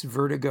 Tube Chase,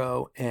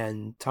 Vertigo,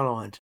 and Tunnel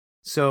Hunt.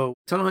 So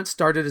Tunnel Hunt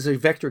started as a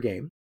vector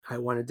game. I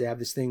wanted to have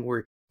this thing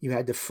where you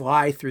had to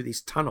fly through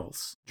these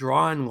tunnels,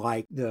 drawn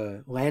like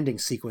the landing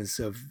sequence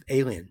of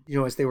Alien. You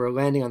know, as they were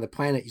landing on the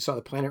planet, you saw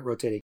the planet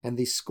rotating, and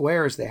these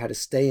squares they had to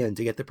stay in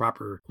to get the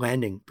proper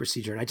landing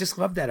procedure. And I just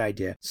loved that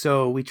idea.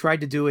 So we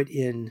tried to do it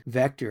in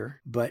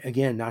vector, but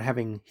again, not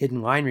having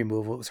hidden line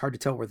removal, it was hard to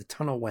tell where the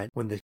tunnel went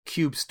when the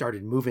cubes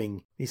started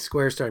moving. These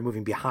squares started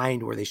moving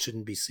behind where they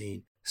shouldn't be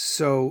seen.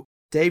 So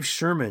Dave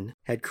Sherman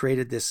had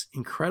created this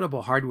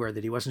incredible hardware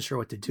that he wasn't sure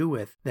what to do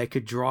with that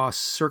could draw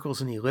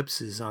circles and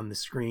ellipses on the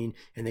screen,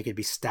 and they could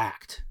be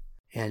stacked.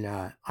 And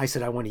I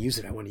said, I want to use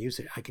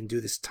it. I can do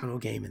this tunnel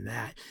game in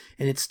that.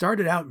 And it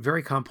started out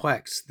very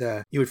complex.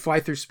 You would fly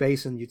through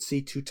space and you'd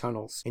see 2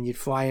 tunnels, and you'd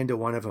fly into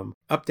one of them,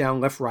 up,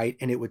 down, left, right,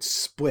 and it would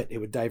split. It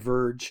would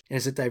diverge. And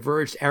as it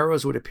diverged,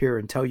 arrows would appear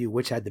and tell you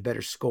which had the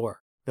better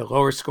score. The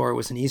lower score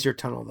was an easier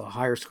tunnel. The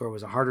higher score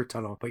was a harder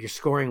tunnel, but your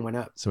scoring went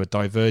up. So a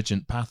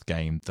divergent path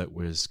game that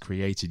was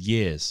created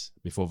years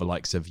before the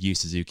likes of Yu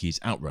Suzuki's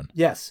Outrun.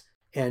 Yes.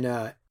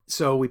 And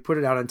so we put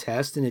it out on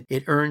test, and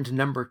it earned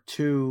number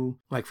 2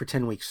 like for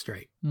 10 weeks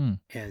straight.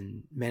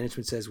 And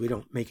management says we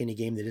don't make any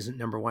game that isn't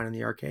number 1 in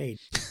the arcade.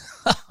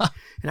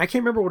 And I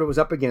can't remember what it was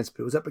up against,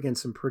 but it was up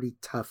against some pretty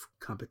tough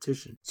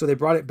competition. So they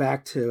brought it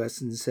back to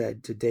us and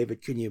said to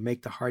David, can you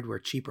make the hardware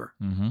cheaper?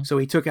 Mm-hmm. So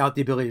he took out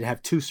the ability to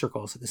have 2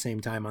 circles at the same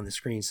time on the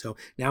screen. So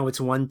now it's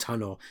 1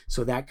 tunnel.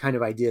 So that kind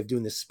of idea of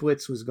doing the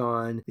splits was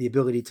gone. The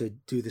ability to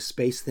do the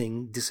space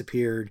thing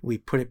disappeared. We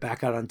put it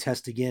back out on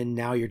test again.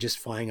 Now you're just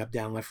flying up,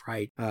 down, left,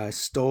 right.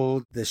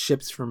 Stole the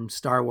ships from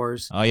Star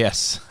Wars. Oh,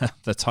 yes.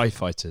 The TIE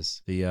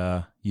fighters.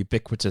 The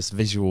ubiquitous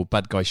visual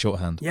bad guy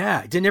shorthand.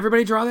 Yeah. Didn't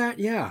everybody draw that?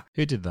 Yeah.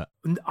 Who did that?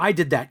 I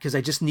did that because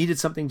I just needed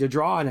something to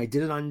draw, and I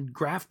did it on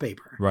graph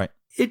paper. Right.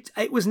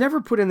 It was never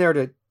put in there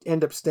to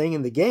end up staying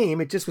in the game.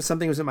 It just was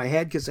something that was in my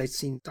head because I'd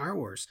seen Star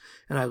Wars,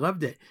 and I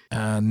loved it.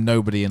 And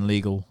nobody in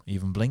legal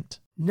even blinked?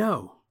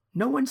 No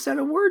one said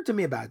a word to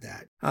me about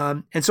that.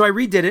 And so I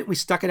redid it. We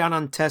stuck it out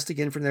on test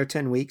again for another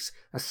 10 weeks.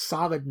 A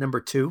solid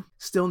number 2.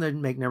 Still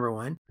didn't make number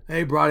 1.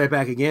 They brought it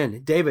back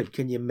again. David,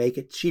 can you make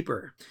it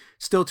cheaper?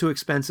 Still too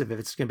expensive if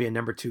it's going to be a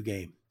number 2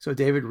 game. So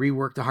David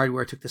reworked the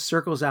hardware, took the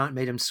circles out, and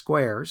made them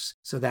squares.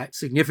 So that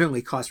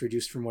significantly cost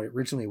reduced from what it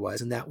originally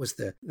was. And that was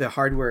the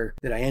hardware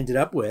that I ended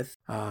up with.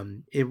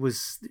 The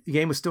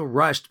game was still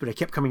rushed, but I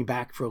kept coming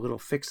back for little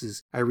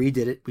fixes. I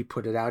redid it. We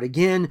put it out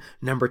again.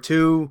 Number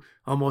 2,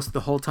 almost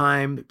the whole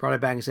time. Brought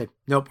it back and said,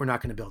 nope, we're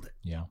not going to build it.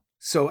 Yeah.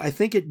 So I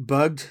think it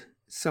bugged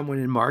someone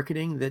in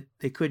marketing that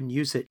they couldn't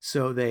use it.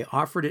 So they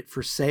offered it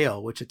for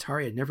sale, which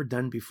Atari had never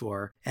done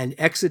before. And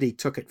Exidy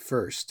took it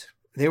first.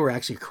 They were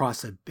actually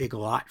across a big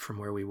lot from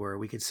where we were.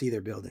 We could see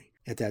their building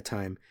at that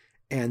time.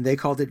 And they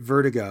called it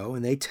Vertigo,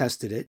 and they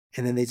tested it.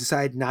 And then they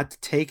decided not to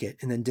take it,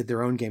 and then did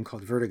their own game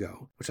called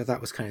Vertigo, which I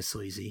thought was kind of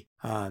sleazy.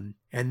 And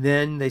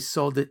then they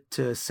sold it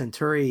to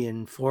Century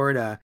in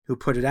Florida, who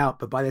put it out.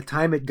 But by the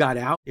time it got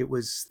out, it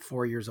was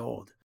 4 years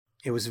old.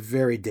 It was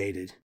very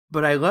dated.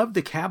 But I loved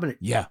the cabinet.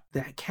 Yeah.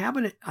 That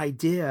cabinet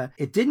idea,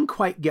 it didn't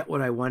quite get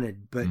what I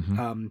wanted. But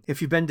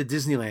if you've been to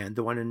Disneyland,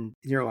 the one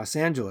near Los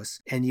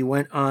Angeles, and you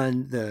went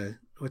on the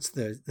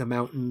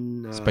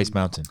mountain? Space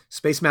Mountain.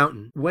 Space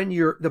Mountain. When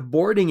the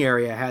boarding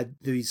area had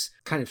these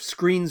kind of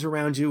screens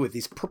around you with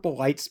these purple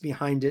lights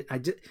behind it.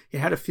 It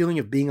had a feeling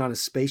of being on a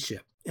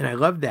spaceship. And I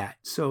loved that.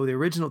 So the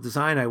original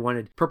design, I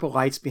wanted purple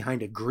lights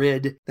behind a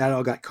grid. That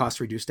all got cost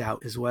reduced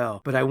out as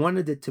well. But I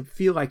wanted it to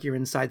feel like you're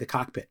inside the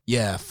cockpit.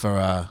 Yeah, for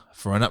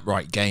an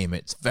upright game,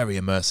 it's very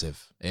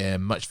immersive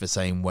in much the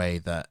same way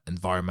that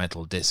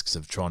environmental discs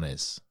of Tron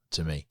is.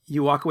 to me.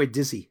 You walk away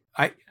dizzy.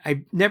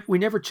 We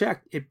never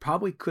checked. It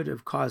probably could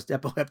have caused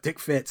epileptic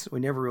fits. We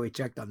never really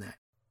checked on that.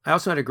 I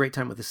also had a great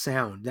time with the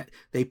sound. That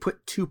they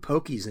put 2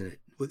 Pokies in it.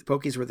 The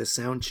Pokies were the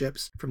sound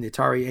chips from the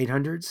Atari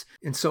 800s.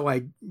 And so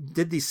I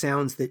did these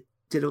sounds that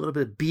did a little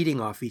bit of beating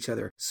off each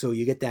other. So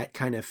you get that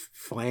kind of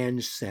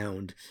flange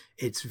sound.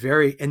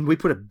 And we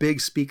put a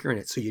big speaker in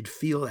it. So you'd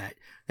feel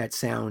that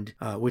sound,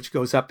 which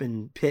goes up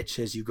in pitch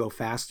as you go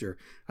faster.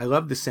 I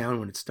love the sound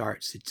when it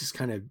starts. It just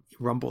kind of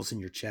rumbles in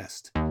your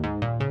chest.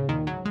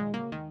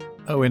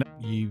 Oh, and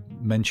you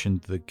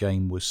mentioned the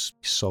game was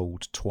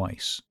sold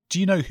twice. Do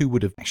you know who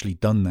would have actually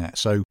done that?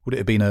 So would it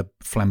have been a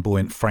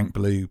flamboyant Frank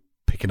Blue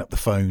picking up the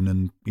phone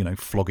and,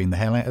 flogging the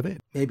hell out of it?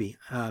 Maybe.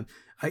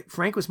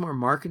 Frank was more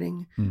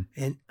marketing,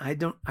 and I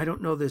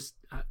don't know this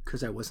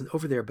because I wasn't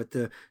over there, but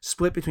the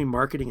split between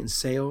marketing and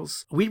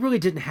sales, we really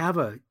didn't have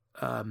a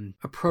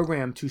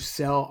program to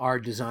sell our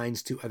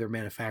designs to other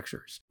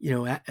manufacturers.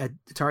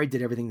 Atari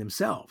did everything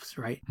themselves,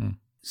 right?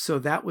 So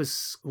that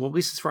was, well, at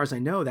least as far as I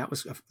know, that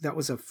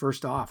was a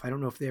first off. I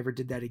don't know if they ever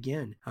did that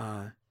again.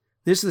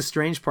 This is the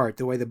strange part,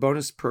 the way the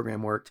bonus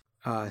program worked.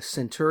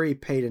 Centuri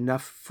paid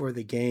enough for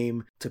the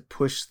game to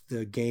push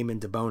the game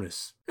into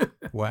bonus.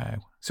 Wow.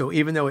 So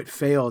even though it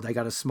failed, I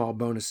got a small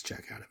bonus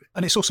check out of it.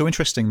 And it's also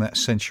interesting that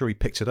Centuri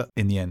picked it up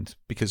in the end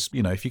because,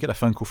 if you get a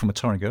phone call from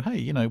Atari and go,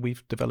 hey,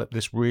 we've developed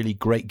this really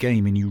great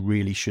game and you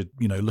really should,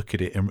 look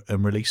at it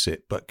and release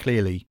it. But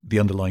clearly the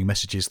underlying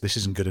message is this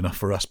isn't good enough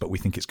for us, but we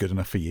think it's good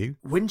enough for you.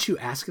 Wouldn't you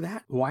ask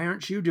that? Why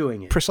aren't you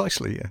doing it?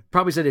 Precisely, yeah.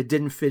 Probably said it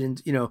didn't fit in,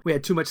 we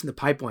had too much in the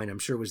pipeline, I'm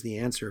sure was the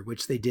answer,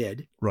 which they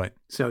did. Right.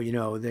 So,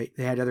 they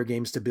had other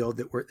games to build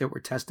that were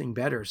testing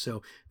better,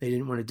 so they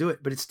didn't want to do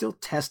it, but it still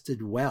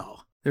tested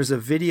well. There's a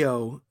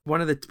video, one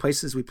of the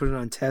places we put it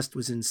on test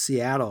was in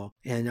Seattle,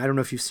 and I don't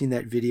know if you've seen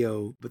that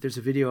video, but there's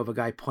a video of a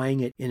guy playing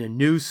it in a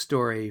news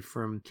story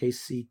from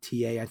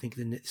KCTA, I think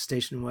the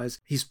station was.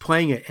 He's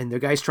playing it, and the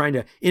guy's trying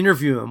to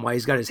interview him while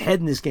he's got his head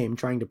in this game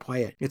trying to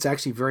play it. It's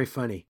actually very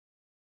funny.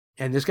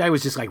 And this guy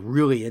was just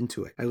really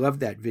into it. I love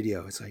that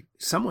video. It's like,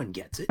 someone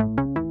gets it.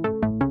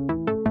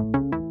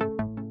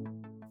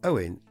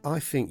 Owen,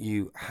 I think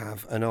you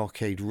have an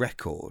arcade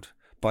record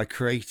by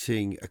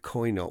creating a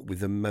coin-op with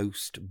the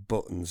most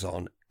buttons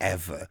on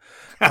ever.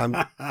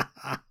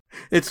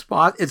 It's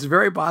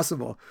very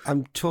possible.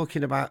 I'm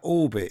talking about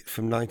Orbit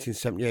from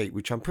 1978,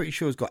 which I'm pretty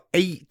sure has got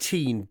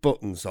 18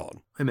 buttons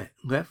on. Wait a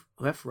minute.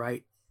 Left,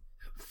 right,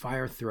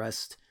 fire,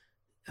 thrust,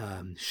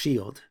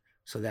 shield.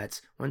 So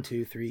that's 1,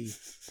 2, 3,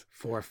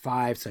 4,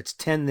 5. So that's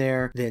 10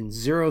 there. Then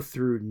 0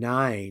 through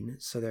 9.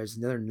 So there's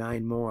another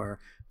 9 more,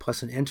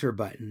 plus an enter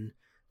button,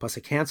 plus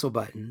a cancel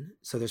button.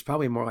 So there's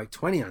probably more like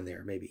 20 on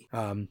there, maybe.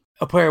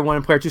 A player 1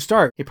 and player 2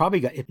 start. It probably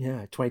got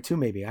 22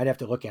 maybe. I'd have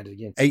to look at it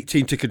again.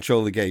 18 to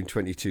control the game,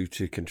 22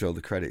 to control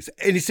the credits.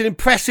 And it's an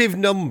impressive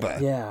number.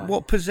 Yeah.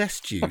 What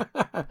possessed you?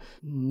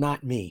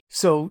 Not me.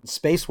 So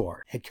Space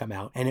War had come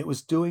out and it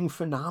was doing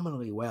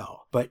phenomenally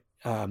well. But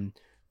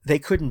they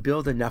couldn't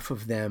build enough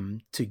of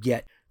them to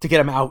get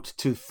them out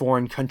to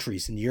foreign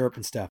countries in Europe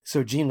and stuff.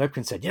 So Gene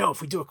Lipkin said,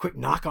 if we do a quick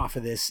knockoff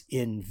of this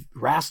in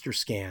raster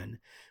scan,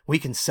 we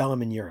can sell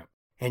them in Europe.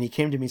 And he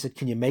came to me and said,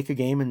 can you make a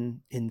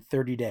game in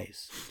 30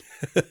 days?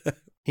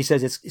 He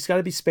says, it's got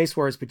to be Space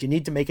Wars, but you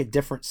need to make it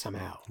different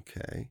somehow.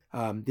 Okay.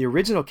 The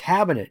original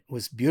cabinet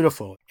was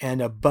beautiful.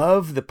 And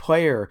above the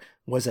player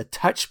was a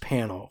touch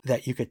panel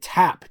that you could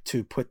tap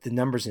to put the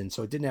numbers in.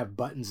 So it didn't have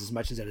buttons as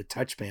much as it had a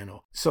touch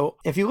panel. So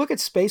if you look at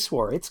Space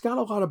War, it's got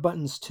a lot of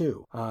buttons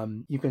too.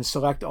 You can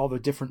select all the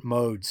different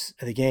modes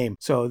of the game.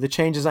 So the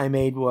changes I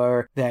made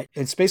were that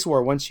in Space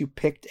War, once you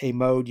picked a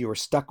mode, you were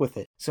stuck with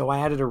it. So I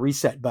added a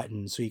reset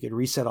button so you could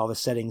reset all the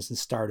settings and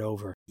start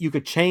over. You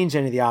could change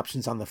any of the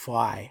options on the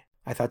fly.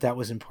 I thought that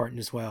was important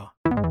as well.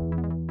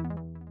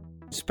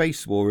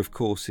 Space War, of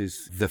course,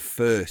 is the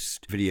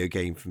first video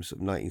game from sort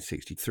of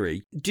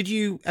 1963. Did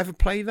you ever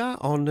play that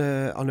on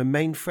a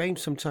mainframe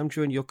sometime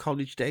during your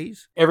college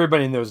days?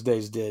 Everybody in those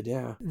days did,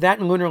 yeah. That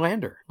and Lunar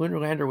Lander. Lunar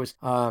Lander was,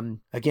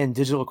 again,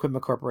 Digital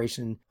Equipment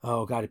Corporation.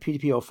 Oh, God, a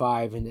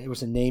PDP-05, and it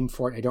was a name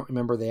for it. I don't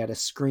remember. They had a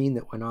screen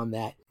that went on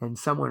that, and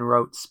someone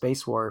wrote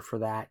Space War for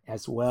that,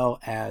 as well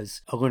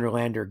as a Lunar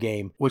Lander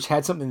game, which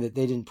had something that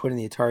they didn't put in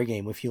the Atari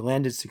game. If you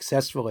landed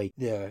successfully,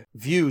 the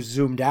view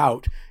zoomed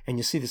out, and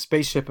you see the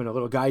spaceship and a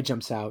little guy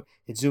jumps out.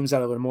 It zooms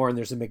out a little more, and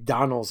there's a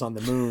McDonald's on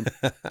the moon,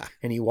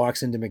 and he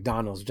walks into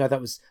McDonald's, which I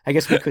thought was, I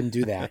guess we couldn't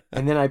do that.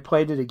 And then I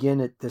played it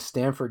again at the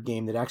Stanford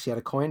game that actually had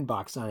a coin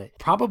box on it.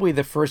 Probably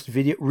the first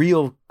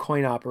real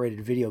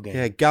coin-operated video game.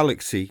 Yeah,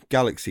 Galaxy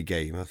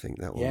game, I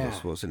think that one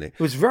was, wasn't it?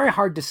 It was very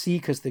hard to see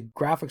because the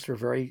graphics were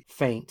very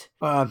faint.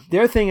 The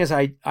other thing is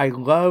I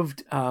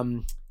loved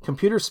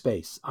Computer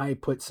Space. I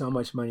put so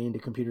much money into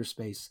Computer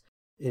Space.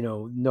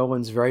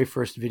 Nolan's very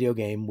first video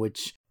game,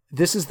 which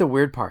this is the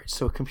weird part.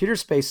 So Computer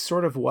Space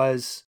sort of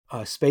was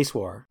Space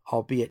War,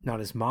 albeit not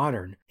as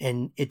modern.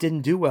 And it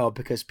didn't do well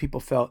because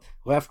people felt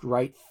left,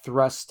 right,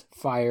 thrust,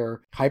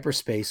 fire,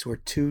 hyperspace were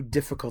too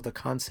difficult of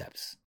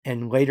concepts.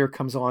 And later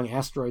comes along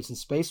Asteroids and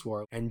Space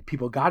War, and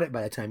people got it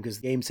by the time because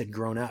the games had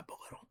grown up a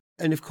little.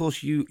 And of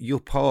course, you're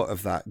part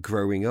of that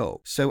growing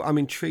up. So I'm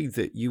intrigued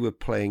that you were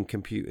playing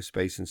Computer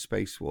Space and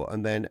Space War,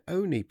 and then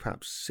only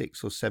perhaps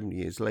 6 or 7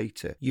 years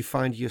later, you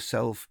find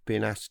yourself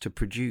being asked to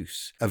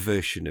produce a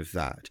version of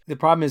that. The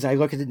problem is I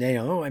look at it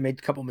now, I made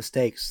a couple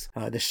mistakes.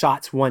 The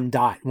shot's one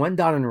dot. One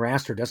dot on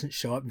raster doesn't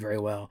show up very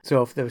well.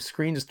 So if the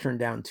screen is turned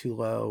down too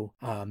low,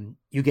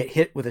 you get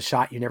hit with a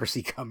shot you never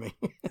see coming.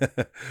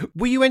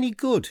 Were you any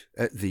good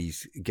at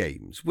these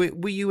games?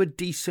 Were you a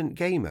decent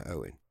gamer,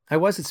 Owen? I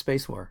was at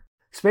Space War.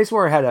 Space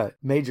War had a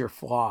major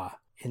flaw,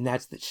 and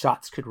that's that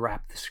shots could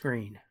wrap the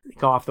screen. They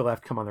go off the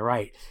left, come on the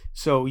right.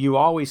 So you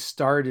always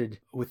started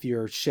with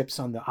your ships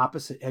on the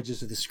opposite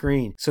edges of the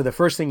screen. So the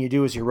first thing you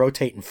do is you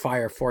rotate and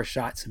fire 4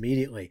 shots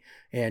immediately.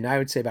 And I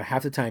would say about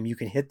half the time you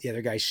can hit the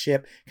other guy's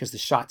ship because the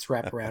shots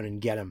wrap around and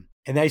get him.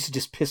 And that used to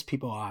just piss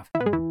people off.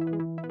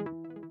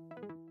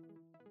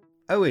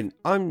 Owen,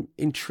 I'm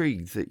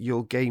intrigued that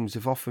your games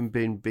have often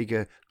been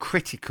bigger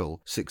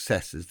critical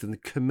successes than the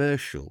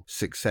commercial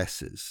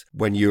successes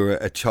when you were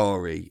at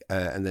Atari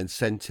and then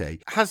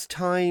Sente. Has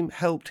time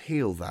helped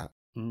heal that?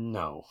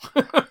 No.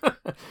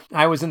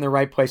 I was in the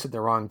right place at the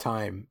wrong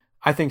time.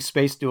 I think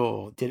Space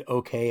Duel did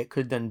okay. It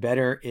could have done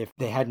better if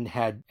they hadn't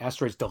had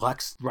Asteroids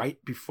Deluxe right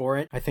before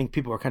it. I think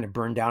people were kind of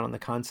burned down on the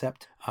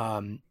concept.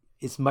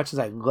 As much as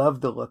I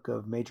love the look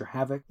of Major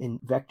Havoc in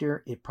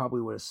Vector, it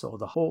probably would have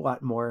sold a whole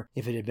lot more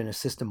if it had been a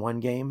System 1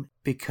 game,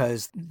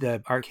 because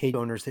the arcade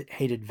owners that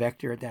hated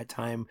Vector at that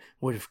time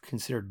would have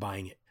considered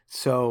buying it.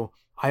 So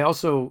I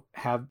also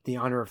have the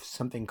honor of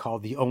something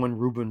called the Owen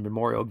Rubin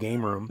Memorial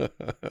Game Room,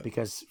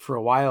 because for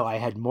a while I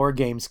had more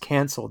games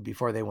canceled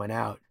before they went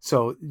out.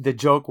 So the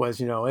joke was,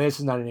 this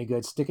is not any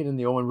good. Stick it in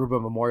the Owen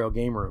Rubin Memorial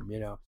Game Room,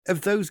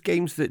 Of those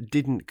games that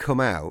didn't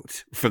come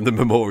out from the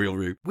Memorial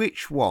Room,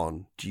 which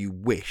one do you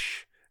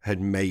wish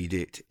had made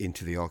it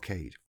into the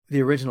arcade?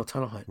 The original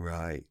Tunnel Hunt.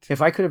 Right. If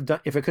I could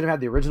have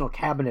had the original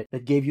cabinet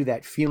that gave you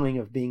that feeling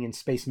of being in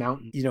Space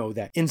Mountain,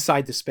 that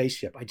inside the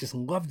spaceship, I just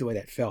loved the way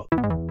that felt.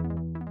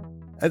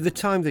 At the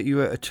time that you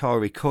were at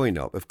Atari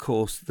Coin-Op, of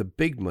course, the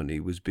big money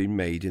was being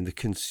made in the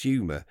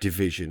consumer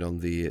division on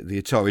the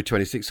Atari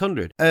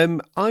 2600.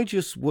 I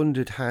just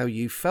wondered how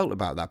you felt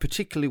about that,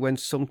 particularly when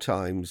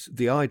sometimes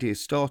the idea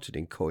started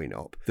in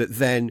Coin-Op that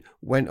then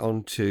went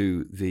on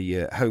to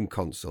the home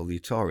console, the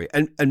Atari,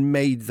 and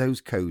made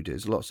those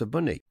coders lots of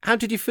money. How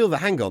did you feel that,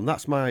 hang on,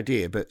 that's my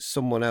idea, but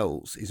someone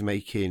else is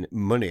making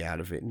money out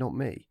of it, not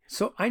me?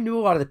 So I knew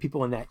a lot of the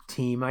people in that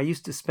team. I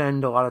used to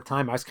spend a lot of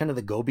time. I was kind of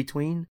the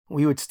go-between.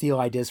 We would steal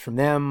ideas from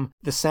them.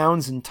 The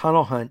sounds in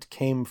Tunnel Hunt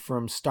came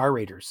from Star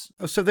Raiders.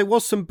 Oh, so there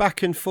was some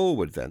back and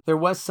forward then? There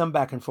was some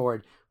back and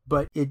forward,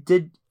 but it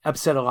did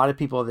upset a lot of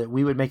people that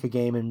we would make a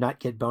game and not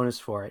get bonus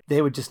for it.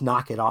 They would just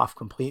knock it off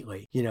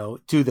completely,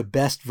 do the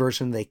best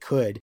version they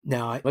could.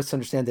 Now, let's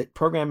understand that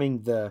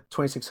programming the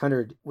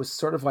 2600 was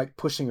sort of like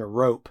pushing a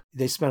rope.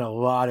 They spent a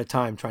lot of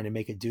time trying to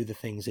make it do the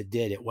things it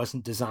did. It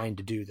wasn't designed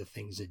to do the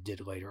things it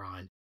did later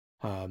on.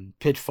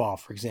 Pitfall,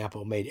 for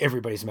example, made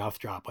everybody's mouth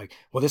drop. Like,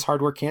 well, this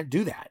hardware can't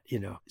do that,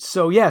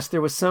 So yes,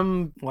 there was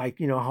some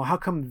how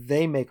come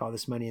they make all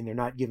this money and they're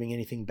not giving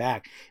anything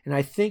back? And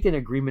I think an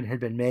agreement had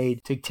been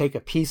made to take a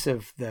piece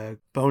of the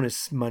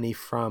bonus money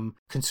from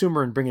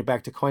consumer and bring it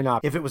back to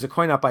Coin-Op if it was a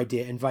Coin-Op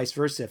idea, and vice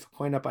versa. If a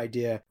Coin-Op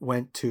idea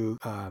went to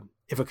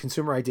if a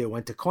consumer idea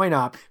went to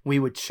Coin-Op, we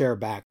would share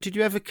back. Did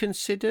you ever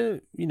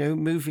consider,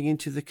 moving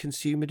into the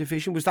consumer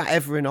division? Was that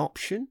ever an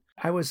option?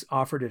 I was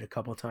offered it a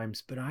couple of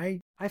times, but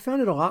I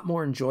found it a lot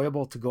more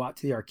enjoyable to go out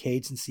to the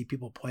arcades and see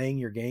people playing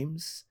your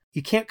games.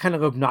 You can't kind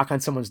of go knock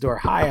on someone's door.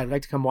 Hi, I'd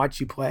like to come watch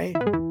you play.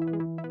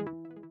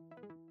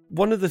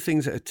 One of the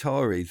things at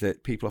Atari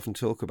that people often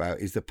talk about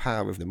is the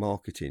power of the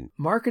marketing.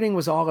 Marketing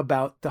was all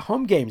about the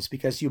home games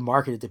because you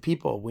marketed to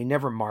people. We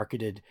never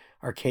marketed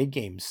arcade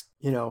games.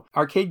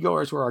 Arcade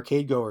goers were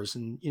arcade goers.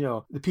 And,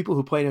 the people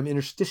who played them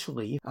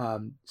interstitially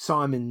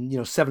saw them in,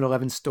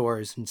 7-Eleven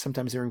stores. And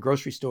sometimes they were in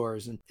grocery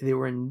stores. And they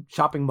were in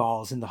shopping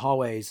malls in the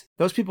hallways.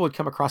 Those people would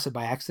come across it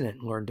by accident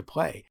and learn to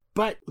play.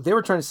 But they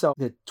were trying to sell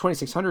the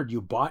 2600 you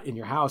bought in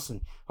your house.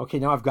 And, okay,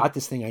 now I've got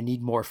this thing. I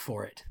need more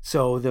for it.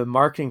 So the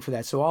marketing for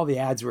that. So all the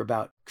ads were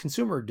about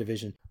consumer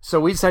division.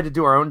 So we decided to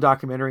do our own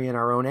documentary and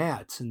our own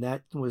ads. And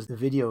that was the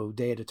Video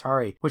Day at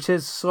Atari, which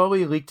has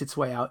slowly leaked its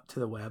way out to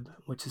the web,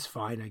 which is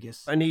fine, I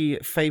guess. Any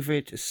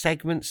favorite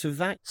segments of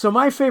that? So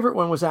my favorite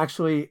one was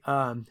actually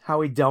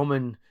Howie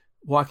Delman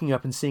walking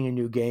up and seeing a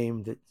new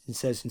game that it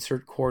says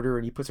insert quarter,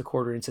 and he puts a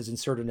quarter and it says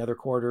insert another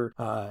quarter,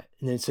 and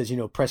then it says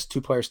press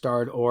 2-player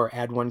start or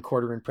add 1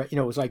 quarter and press, it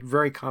was like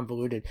very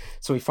convoluted.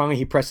 So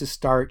he presses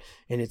start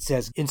and it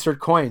says insert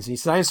coins, and he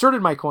says, I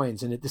inserted my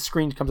coins, and the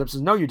screen comes up and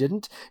says, no, you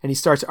didn't, and he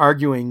starts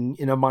arguing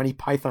in a Monty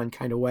Python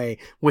kind of way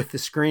with the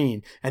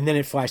screen, and then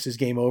it flashes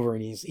game over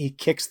and he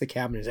kicks the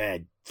cabinet's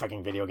head.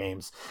 fucking video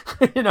games.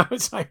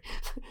 It's like,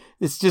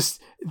 it's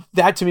just,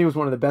 that to me was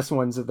one of the best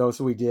ones of those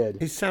we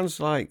did. It sounds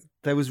like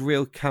there was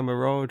real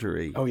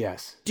camaraderie. Oh,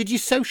 yes. Did you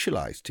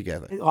socialize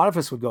together? A lot of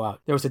us would go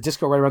out. There was a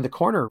disco right around the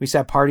corner. We used to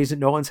have parties at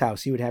Nolan's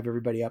house. He would have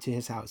everybody up to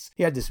his house.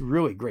 He had this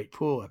really great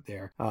pool up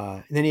there.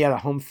 And then he had a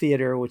home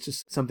theater, which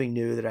is something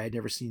new that I had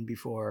never seen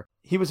before.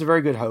 He was a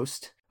very good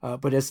host.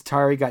 But as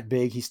Atari got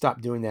big, he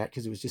stopped doing that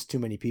because it was just too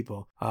many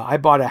people. I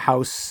bought a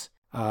house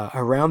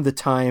around the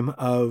time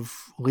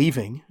of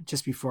leaving,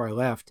 just before I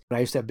left.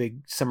 I used to have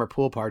big summer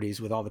pool parties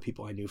with all the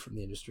people I knew from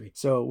the industry.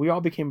 So we all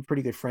became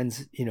pretty good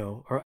friends,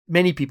 or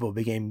many people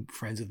became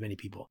friends with many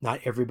people.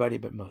 Not everybody,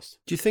 but most.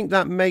 Do you think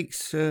that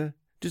makes...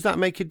 does that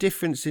make a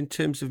difference in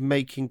terms of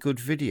making good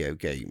video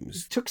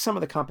games? It took some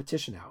of the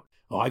competition out.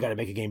 Oh, I got to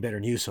make a game better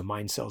than you, so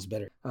mine sells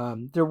better.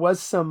 There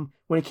was some,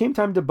 when it came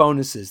time to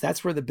bonuses,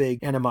 that's where the big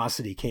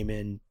animosity came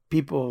in.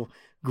 People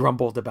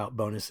grumbled about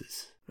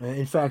bonuses.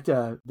 In fact,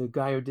 the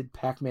guy who did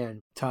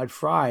Pac-Man, Todd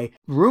Fry,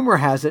 rumor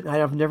has it, and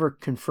I've never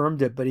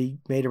confirmed it, but he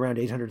made around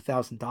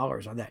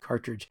 $800,000 on that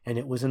cartridge, and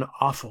it was an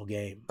awful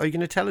game. Are you going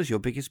to tell us your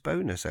biggest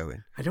bonus,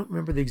 Owen? I don't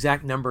remember the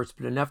exact numbers,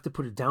 but enough to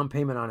put a down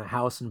payment on a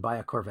house and buy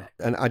a Corvette.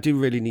 And I do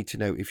really need to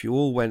know, if you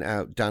all went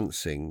out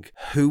dancing,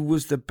 who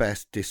was the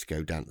best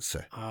disco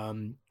dancer?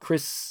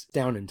 Chris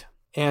Downand.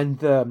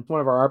 And one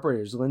of our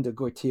operators, Linda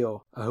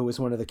Goitiel, who was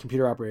one of the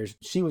computer operators,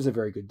 she was a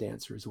very good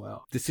dancer as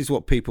well. This is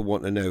what people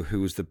want to know, who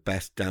was the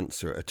best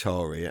dancer at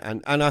Atari.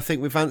 And I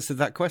think we've answered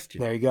that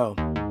question. There you go.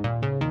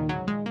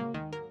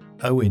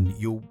 Owen,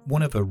 you're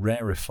one of a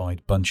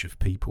rarefied bunch of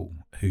people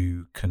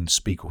who can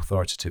speak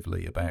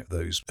authoritatively about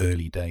those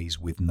early days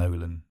with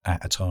Nolan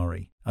at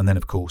Atari. And then,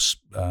 of course,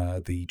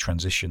 the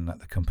transition that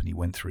the company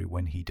went through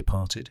when he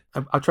departed.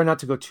 I'll try not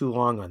to go too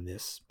long on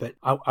this, but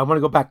I want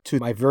to go back to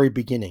my very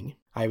beginning.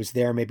 I was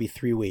there maybe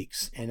 3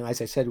 weeks. And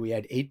as I said, we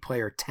had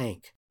 8-player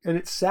tank. And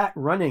it sat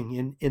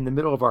running in the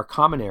middle of our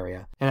common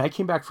area. And I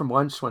came back from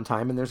lunch one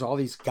time, and there's all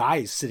these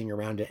guys sitting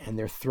around it, and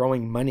they're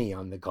throwing money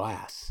on the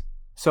glass.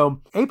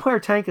 So 8-player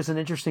tank is an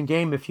interesting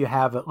game if you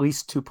have at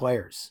least 2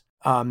 players.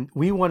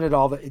 We wanted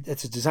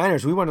as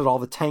designers, we wanted all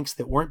the tanks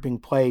that weren't being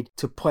played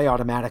to play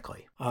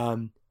automatically.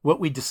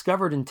 What we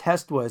discovered in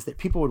test was that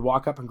people would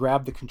walk up and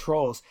grab the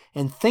controls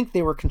and think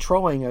they were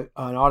controlling an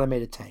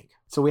automated tank.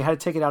 So we had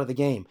to take it out of the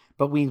game,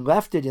 but we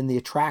left it in the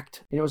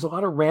attract, and it was a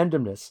lot of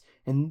randomness.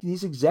 And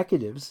these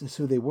executives, that's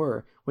who they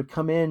were, would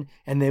come in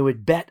and they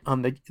would bet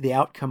on the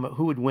outcome of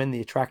who would win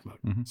the attract mode.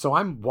 Mm-hmm. So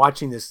I'm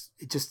watching this.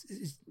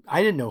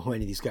 I didn't know who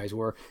any of these guys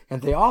were,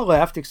 and they all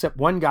left except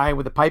one guy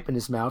with a pipe in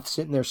his mouth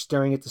sitting there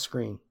staring at the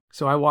screen.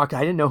 So I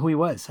didn't know who he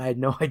was. I had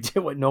no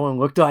idea what Nolan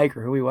looked like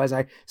or who he was.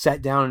 I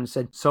sat down and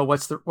said, "So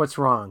what's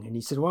wrong?" And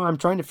he said, "Well, I'm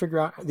trying to figure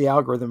out the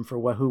algorithm for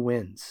who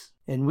wins."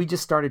 And we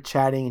just started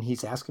chatting, and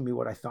he's asking me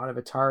what I thought of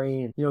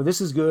Atari. And,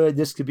 this is good.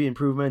 This could be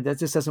improvement.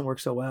 This doesn't work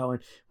so well.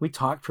 And we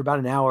talked for about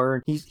an hour.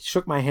 And he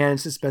shook my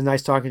hand. It's been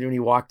nice talking to him. And he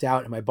walked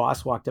out. And my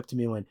boss walked up to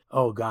me and went,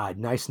 "Oh, God,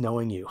 nice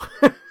knowing you."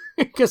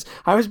 Because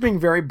I was being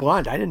very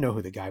blunt. I didn't know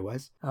who the guy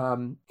was.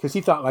 Because he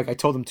thought I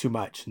told him too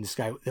much. And this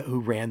guy who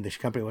ran the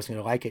company wasn't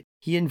going to like it.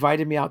 He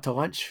invited me out to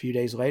lunch a few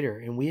days later,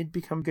 and we had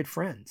become good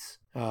friends.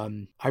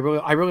 I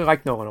really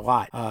liked Nolan a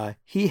lot.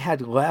 He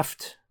had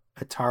left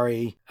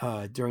Atari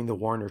during the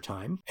Warner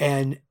time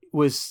and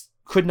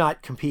could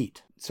not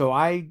compete. So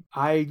I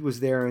was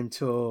there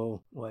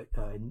until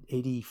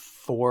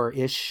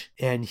 84-ish,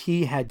 and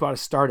he had bought a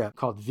startup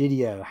called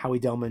Video. Howie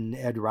Delman,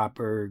 Ed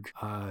Rotberg,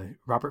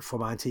 Robert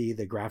Flamanti,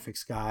 the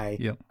graphics guy.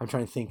 Yep. I'm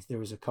trying to think. There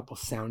was a couple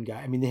sound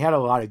guys. I mean, they had a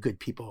lot of good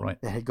people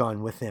right. that had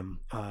gone with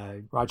him.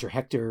 Roger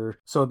Hector.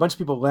 So a bunch of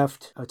people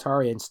left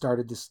Atari and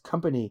started this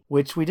company,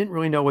 which we didn't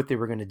really know what they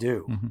were going to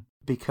do. Mm-hmm.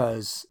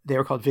 Because they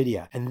were called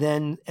Vidya. And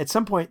then at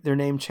some point, their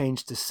name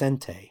changed to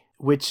Sente,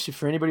 which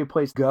for anybody who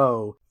plays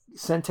Go,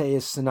 Sente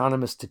is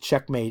synonymous to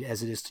checkmate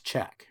as it is to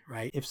check,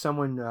 right? If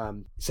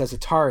someone says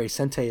Atari,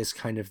 Sente is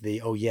kind of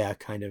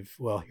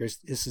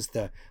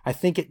I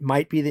think it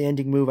might be the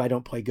ending move. I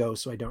don't play Go,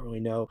 so I don't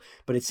really know.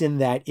 But it's in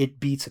that it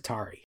beats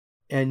Atari.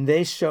 And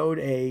they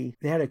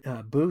had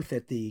a booth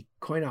at the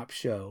Coin-Op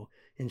show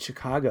in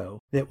Chicago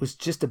that was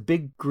just a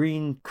big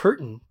green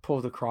curtain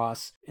pulled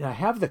across. And I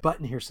have the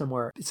button here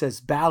somewhere. It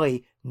says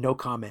Bally, no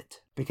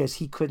comment, because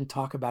he couldn't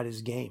talk about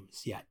his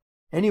games yet.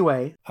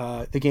 Anyway,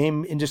 the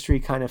game industry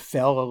kind of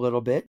fell a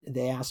little bit.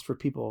 They asked for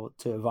people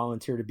to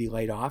volunteer to be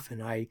laid off,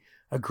 and I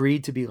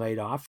agreed to be laid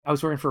off. I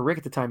was working for Rick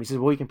at the time. He said,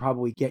 "Well, we can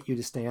probably get you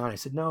to stay on." I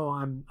said, "No,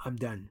 I'm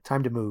done.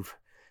 Time to move."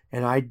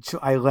 And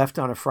I left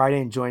on a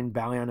Friday and joined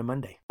Bally on a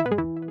Monday.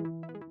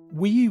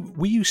 Were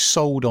you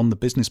sold on the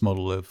business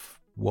model of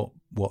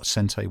what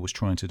Sente was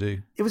trying to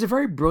do? It was a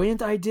very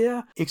brilliant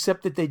idea,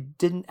 except that they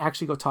didn't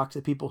actually go talk to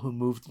the people who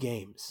moved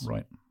games.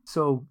 Right.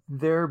 So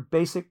their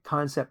basic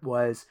concept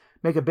was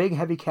make a big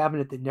heavy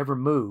cabinet that never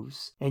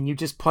moves, and you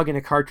just plug in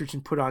a cartridge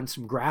and put on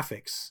some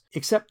graphics.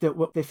 Except that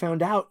what they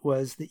found out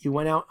was that you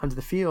went out onto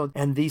the field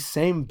and these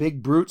same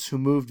big brutes who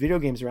moved video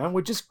games around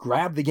would just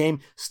grab the game,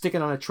 stick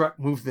it on a truck,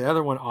 move the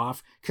other one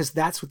off, because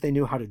that's what they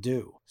knew how to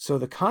do. So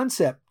the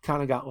concept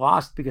kind of got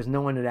lost because no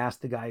one had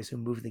asked the guys who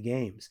moved the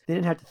games. They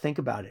didn't have to think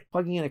about it.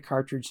 Plugging in a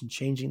cartridge and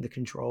changing the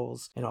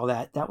controls and all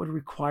that would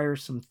require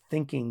some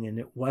thinking, and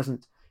it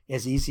wasn't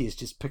as easy as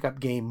just pick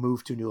up game,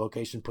 move to a new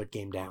location, put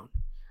game down.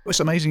 Well, it's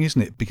amazing,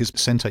 isn't it? Because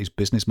Sentei's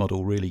business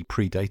model really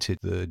predated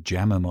the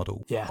Jammer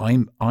model. Yeah.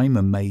 I'm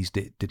amazed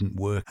it didn't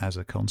work as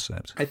a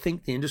concept. I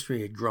think the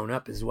industry had grown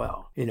up as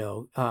well.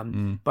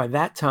 By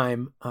that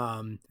time,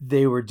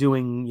 they were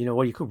doing,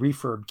 what you call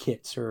refurb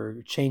kits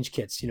or change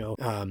kits.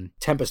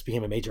 Tempest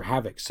became a major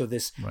havoc. So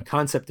this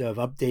concept of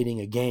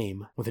updating a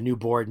game with a new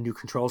board, new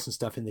controls and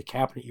stuff in the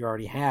cabinet you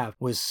already have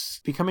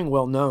was becoming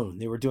well known.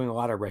 They were doing a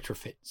lot of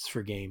retrofits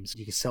for games.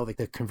 You could sell the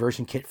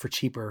conversion kit for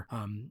cheaper.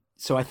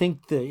 So I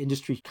think the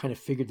industry kind of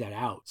figured that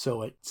out.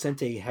 So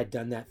Sentei had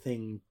done that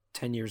thing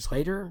 10 years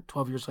later,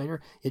 12 years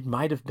later, it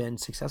might have been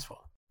successful.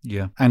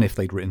 Yeah, and if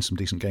they'd written some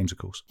decent games, of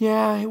course.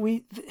 Yeah,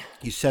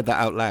 You said that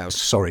out loud.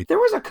 Sorry. There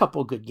was a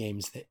couple good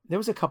games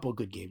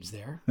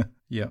there.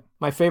 Yeah.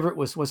 My favorite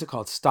was it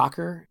called?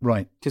 Stalker?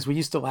 Right. Because we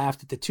used to laugh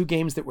that the two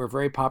games that were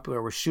very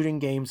popular were shooting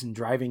games and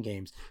driving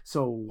games.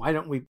 So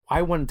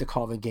I wanted to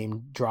call the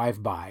game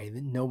Drive By.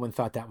 No one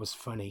thought that was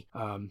funny.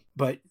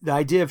 But the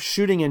idea of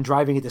shooting and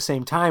driving at the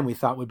same time we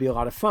thought would be a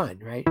lot of fun,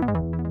 right?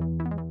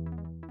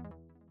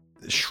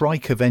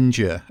 Shrike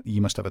Avenger,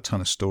 you must have a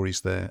ton of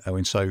stories there,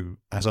 Owen. So,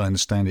 as I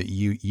understand it,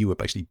 you were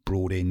basically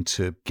brought in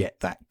to get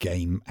that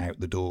game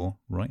out the door,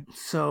 right?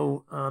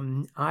 So,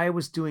 I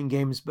was doing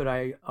games, but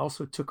I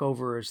also took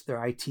over as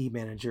their IT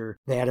manager.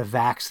 They had a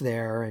VAX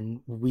there,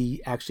 and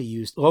we actually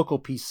used local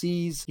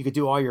PCs. You could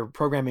do all your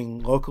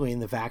programming locally,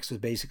 and the VAX was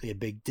basically a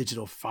big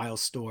digital file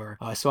store.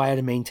 So I had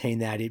to maintain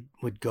that. It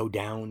would go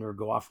down or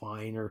go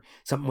offline or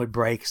something would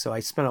break. So I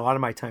spent a lot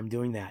of my time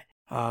doing that.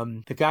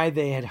 The guy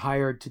they had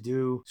hired to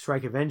do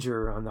Shrike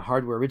Avenger on the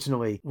hardware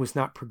originally was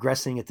not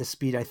progressing at the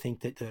speed I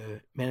think that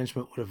the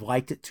management would have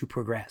liked it to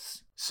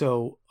progress.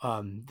 So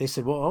they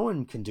said, well,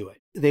 Owen can do it.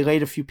 They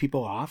laid a few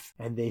people off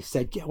and they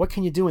said, what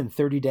can you do in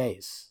 30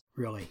 days,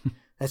 really?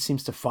 That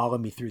seems to follow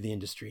me through the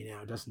industry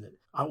now, doesn't it?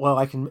 Well,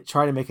 I can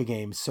try to make a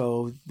game.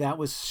 So that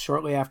was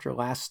shortly after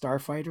Last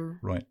Starfighter.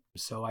 Right.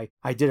 So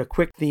I did a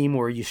quick theme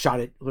where you shot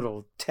at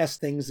little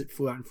test things that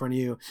flew out in front of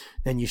you.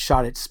 Then you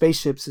shot at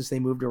spaceships as they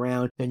moved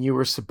around. Then you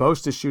were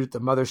supposed to shoot at the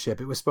mothership.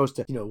 It was supposed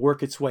to,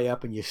 work its way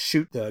up and you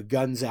shoot the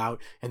guns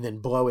out and then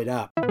blow it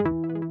up.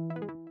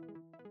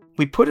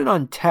 We put it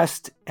on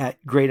test at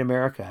Great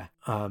America,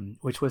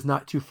 which was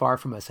not too far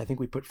from us. I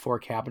think we put 4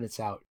 cabinets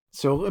out.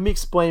 So let me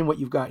explain what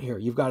you've got here.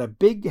 You've got a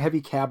big heavy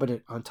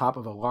cabinet on top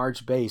of a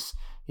large base.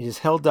 It is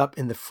held up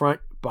in the front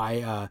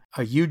by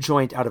a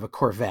U-joint out of a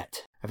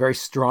Corvette, a very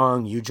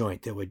strong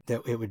U-joint that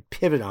it would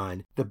pivot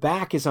on. The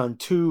back is on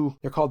 2,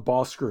 they're called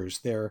ball screws.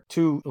 They're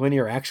 2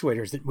 linear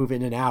actuators that move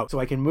in and out. So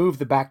I can move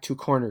the back 2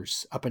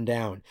 corners up and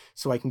down.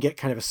 So I can get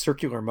kind of a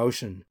circular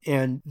motion.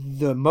 And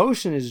the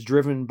motion is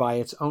driven by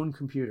its own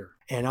computer.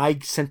 And I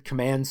sent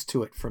commands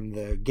to it from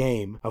the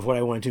game of what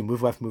I wanted to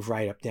move left, move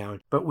right, up,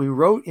 down. But we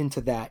wrote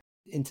into that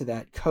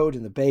code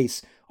in the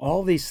base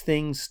all these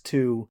things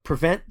to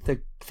prevent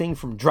the thing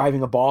from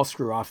driving a ball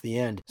screw off the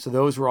end. So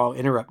those were all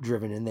interrupt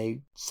driven, and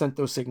they sent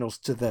those signals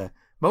to the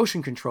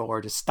motion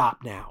controller to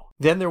stop now.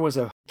 Then there was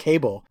a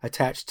cable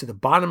attached to the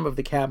bottom of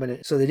the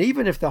cabinet so that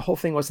even if the whole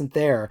thing wasn't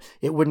there,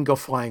 it wouldn't go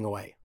flying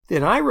away.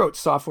 Then I wrote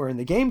software in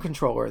the game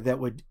controller that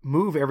would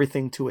move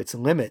everything to its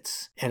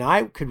limits, and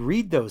I could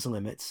read those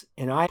limits,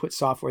 and I put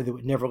software that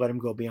would never let them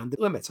go beyond the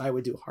limits. I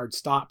would do hard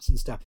stops and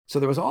stuff. So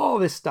there was all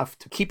this stuff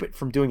to keep it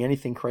from doing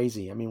anything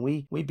crazy. I mean,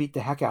 we beat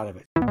the heck out of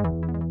it.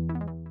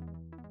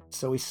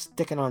 So we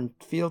stick it on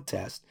field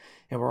test,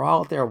 and we're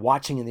all out there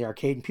watching in the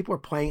arcade, and people are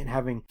playing it and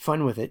having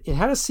fun with it. It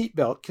had a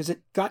seatbelt because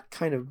it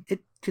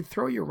could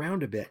throw you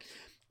around a bit.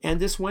 And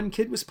this one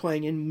kid was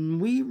playing,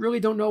 and we really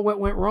don't know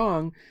what went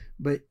wrong,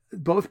 but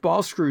both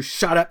ball screws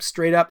shot up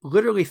straight up,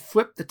 literally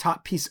flipped the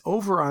top piece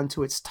over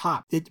onto its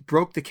top. It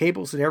broke the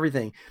cables and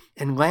everything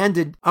and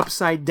landed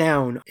upside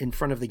down in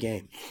front of the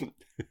game.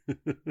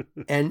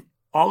 And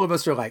all of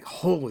us are like,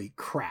 holy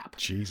crap.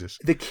 Jesus.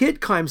 The kid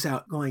climbs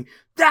out going,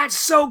 that's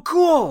so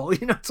cool.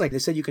 It's like they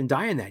said you can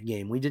die in that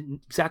game. We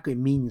didn't exactly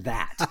mean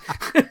that.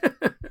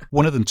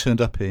 One of them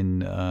turned up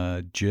in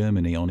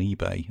Germany on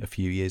eBay a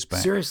few years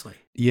back. Seriously?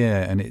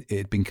 Yeah, and it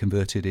had been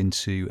converted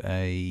into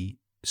a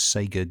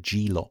Sega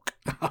G-Lock,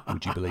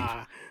 would you believe?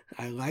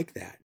 I like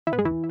that.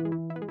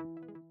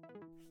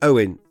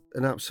 Owen,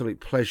 an absolute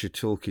pleasure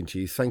talking to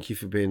you. Thank you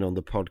for being on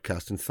the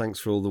podcast, and thanks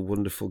for all the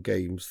wonderful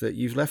games that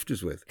you've left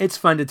us with. It's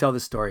fun to tell the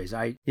stories.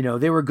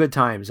 They were good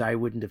times. I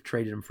wouldn't have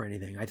traded them for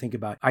anything.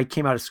 I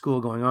came out of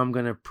school going, I'm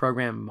going to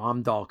program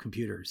Amdahl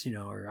computers,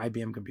 or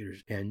IBM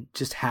computers, and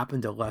just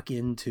happened to luck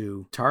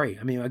into Atari.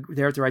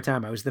 There at the right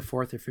time. I was the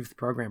 4th or 5th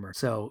programmer.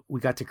 So we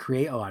got to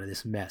create a lot of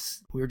this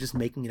mess. We were just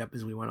making it up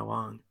as we went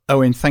along.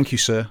 Owen, thank you,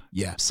 sir.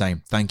 Yeah,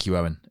 same. Thank you,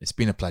 Owen. It's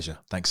been a pleasure.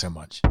 Thanks so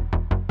much.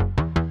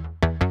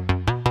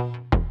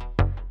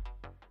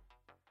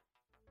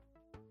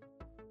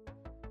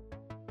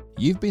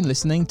 You've been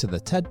listening to the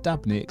Ted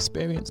Dabney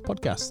Experience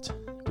podcast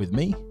with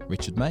me,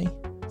 Richard May,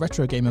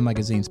 Retro Gamer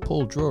Magazine's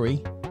Paul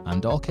Drury,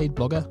 and arcade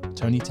blogger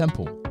Tony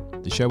Temple.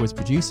 The show was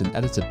produced and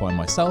edited by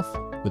myself,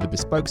 with a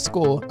bespoke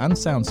score and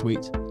sound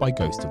suite by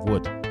Ghost of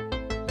Wood.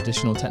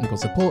 Additional technical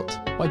support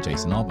by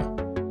Jason Arbour.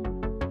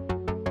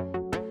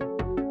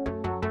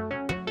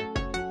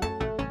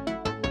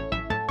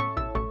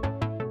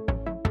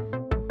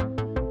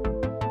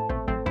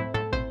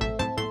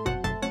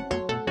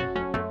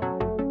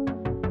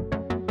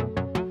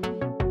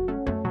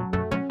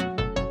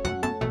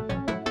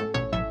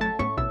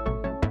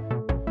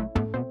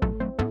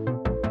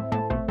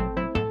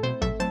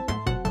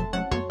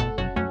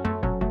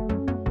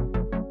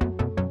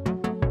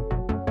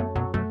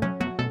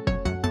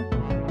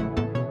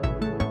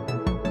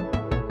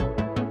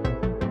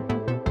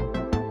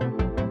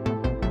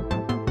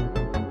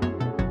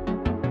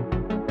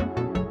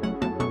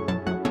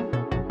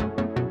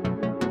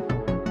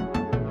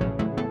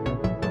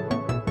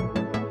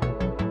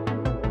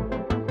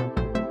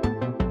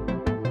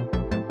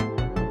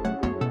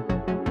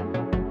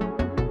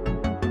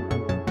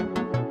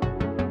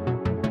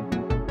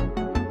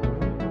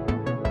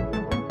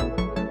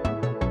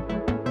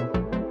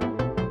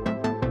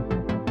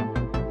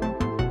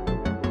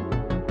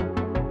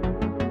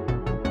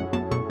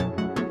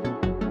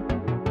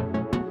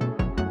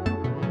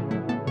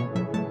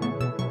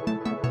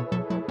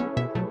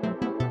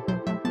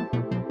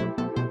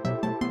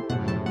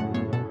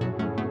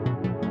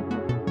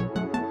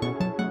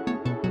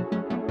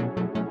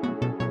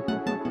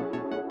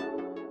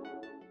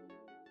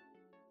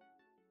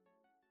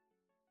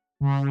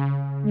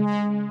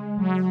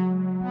 Yeah.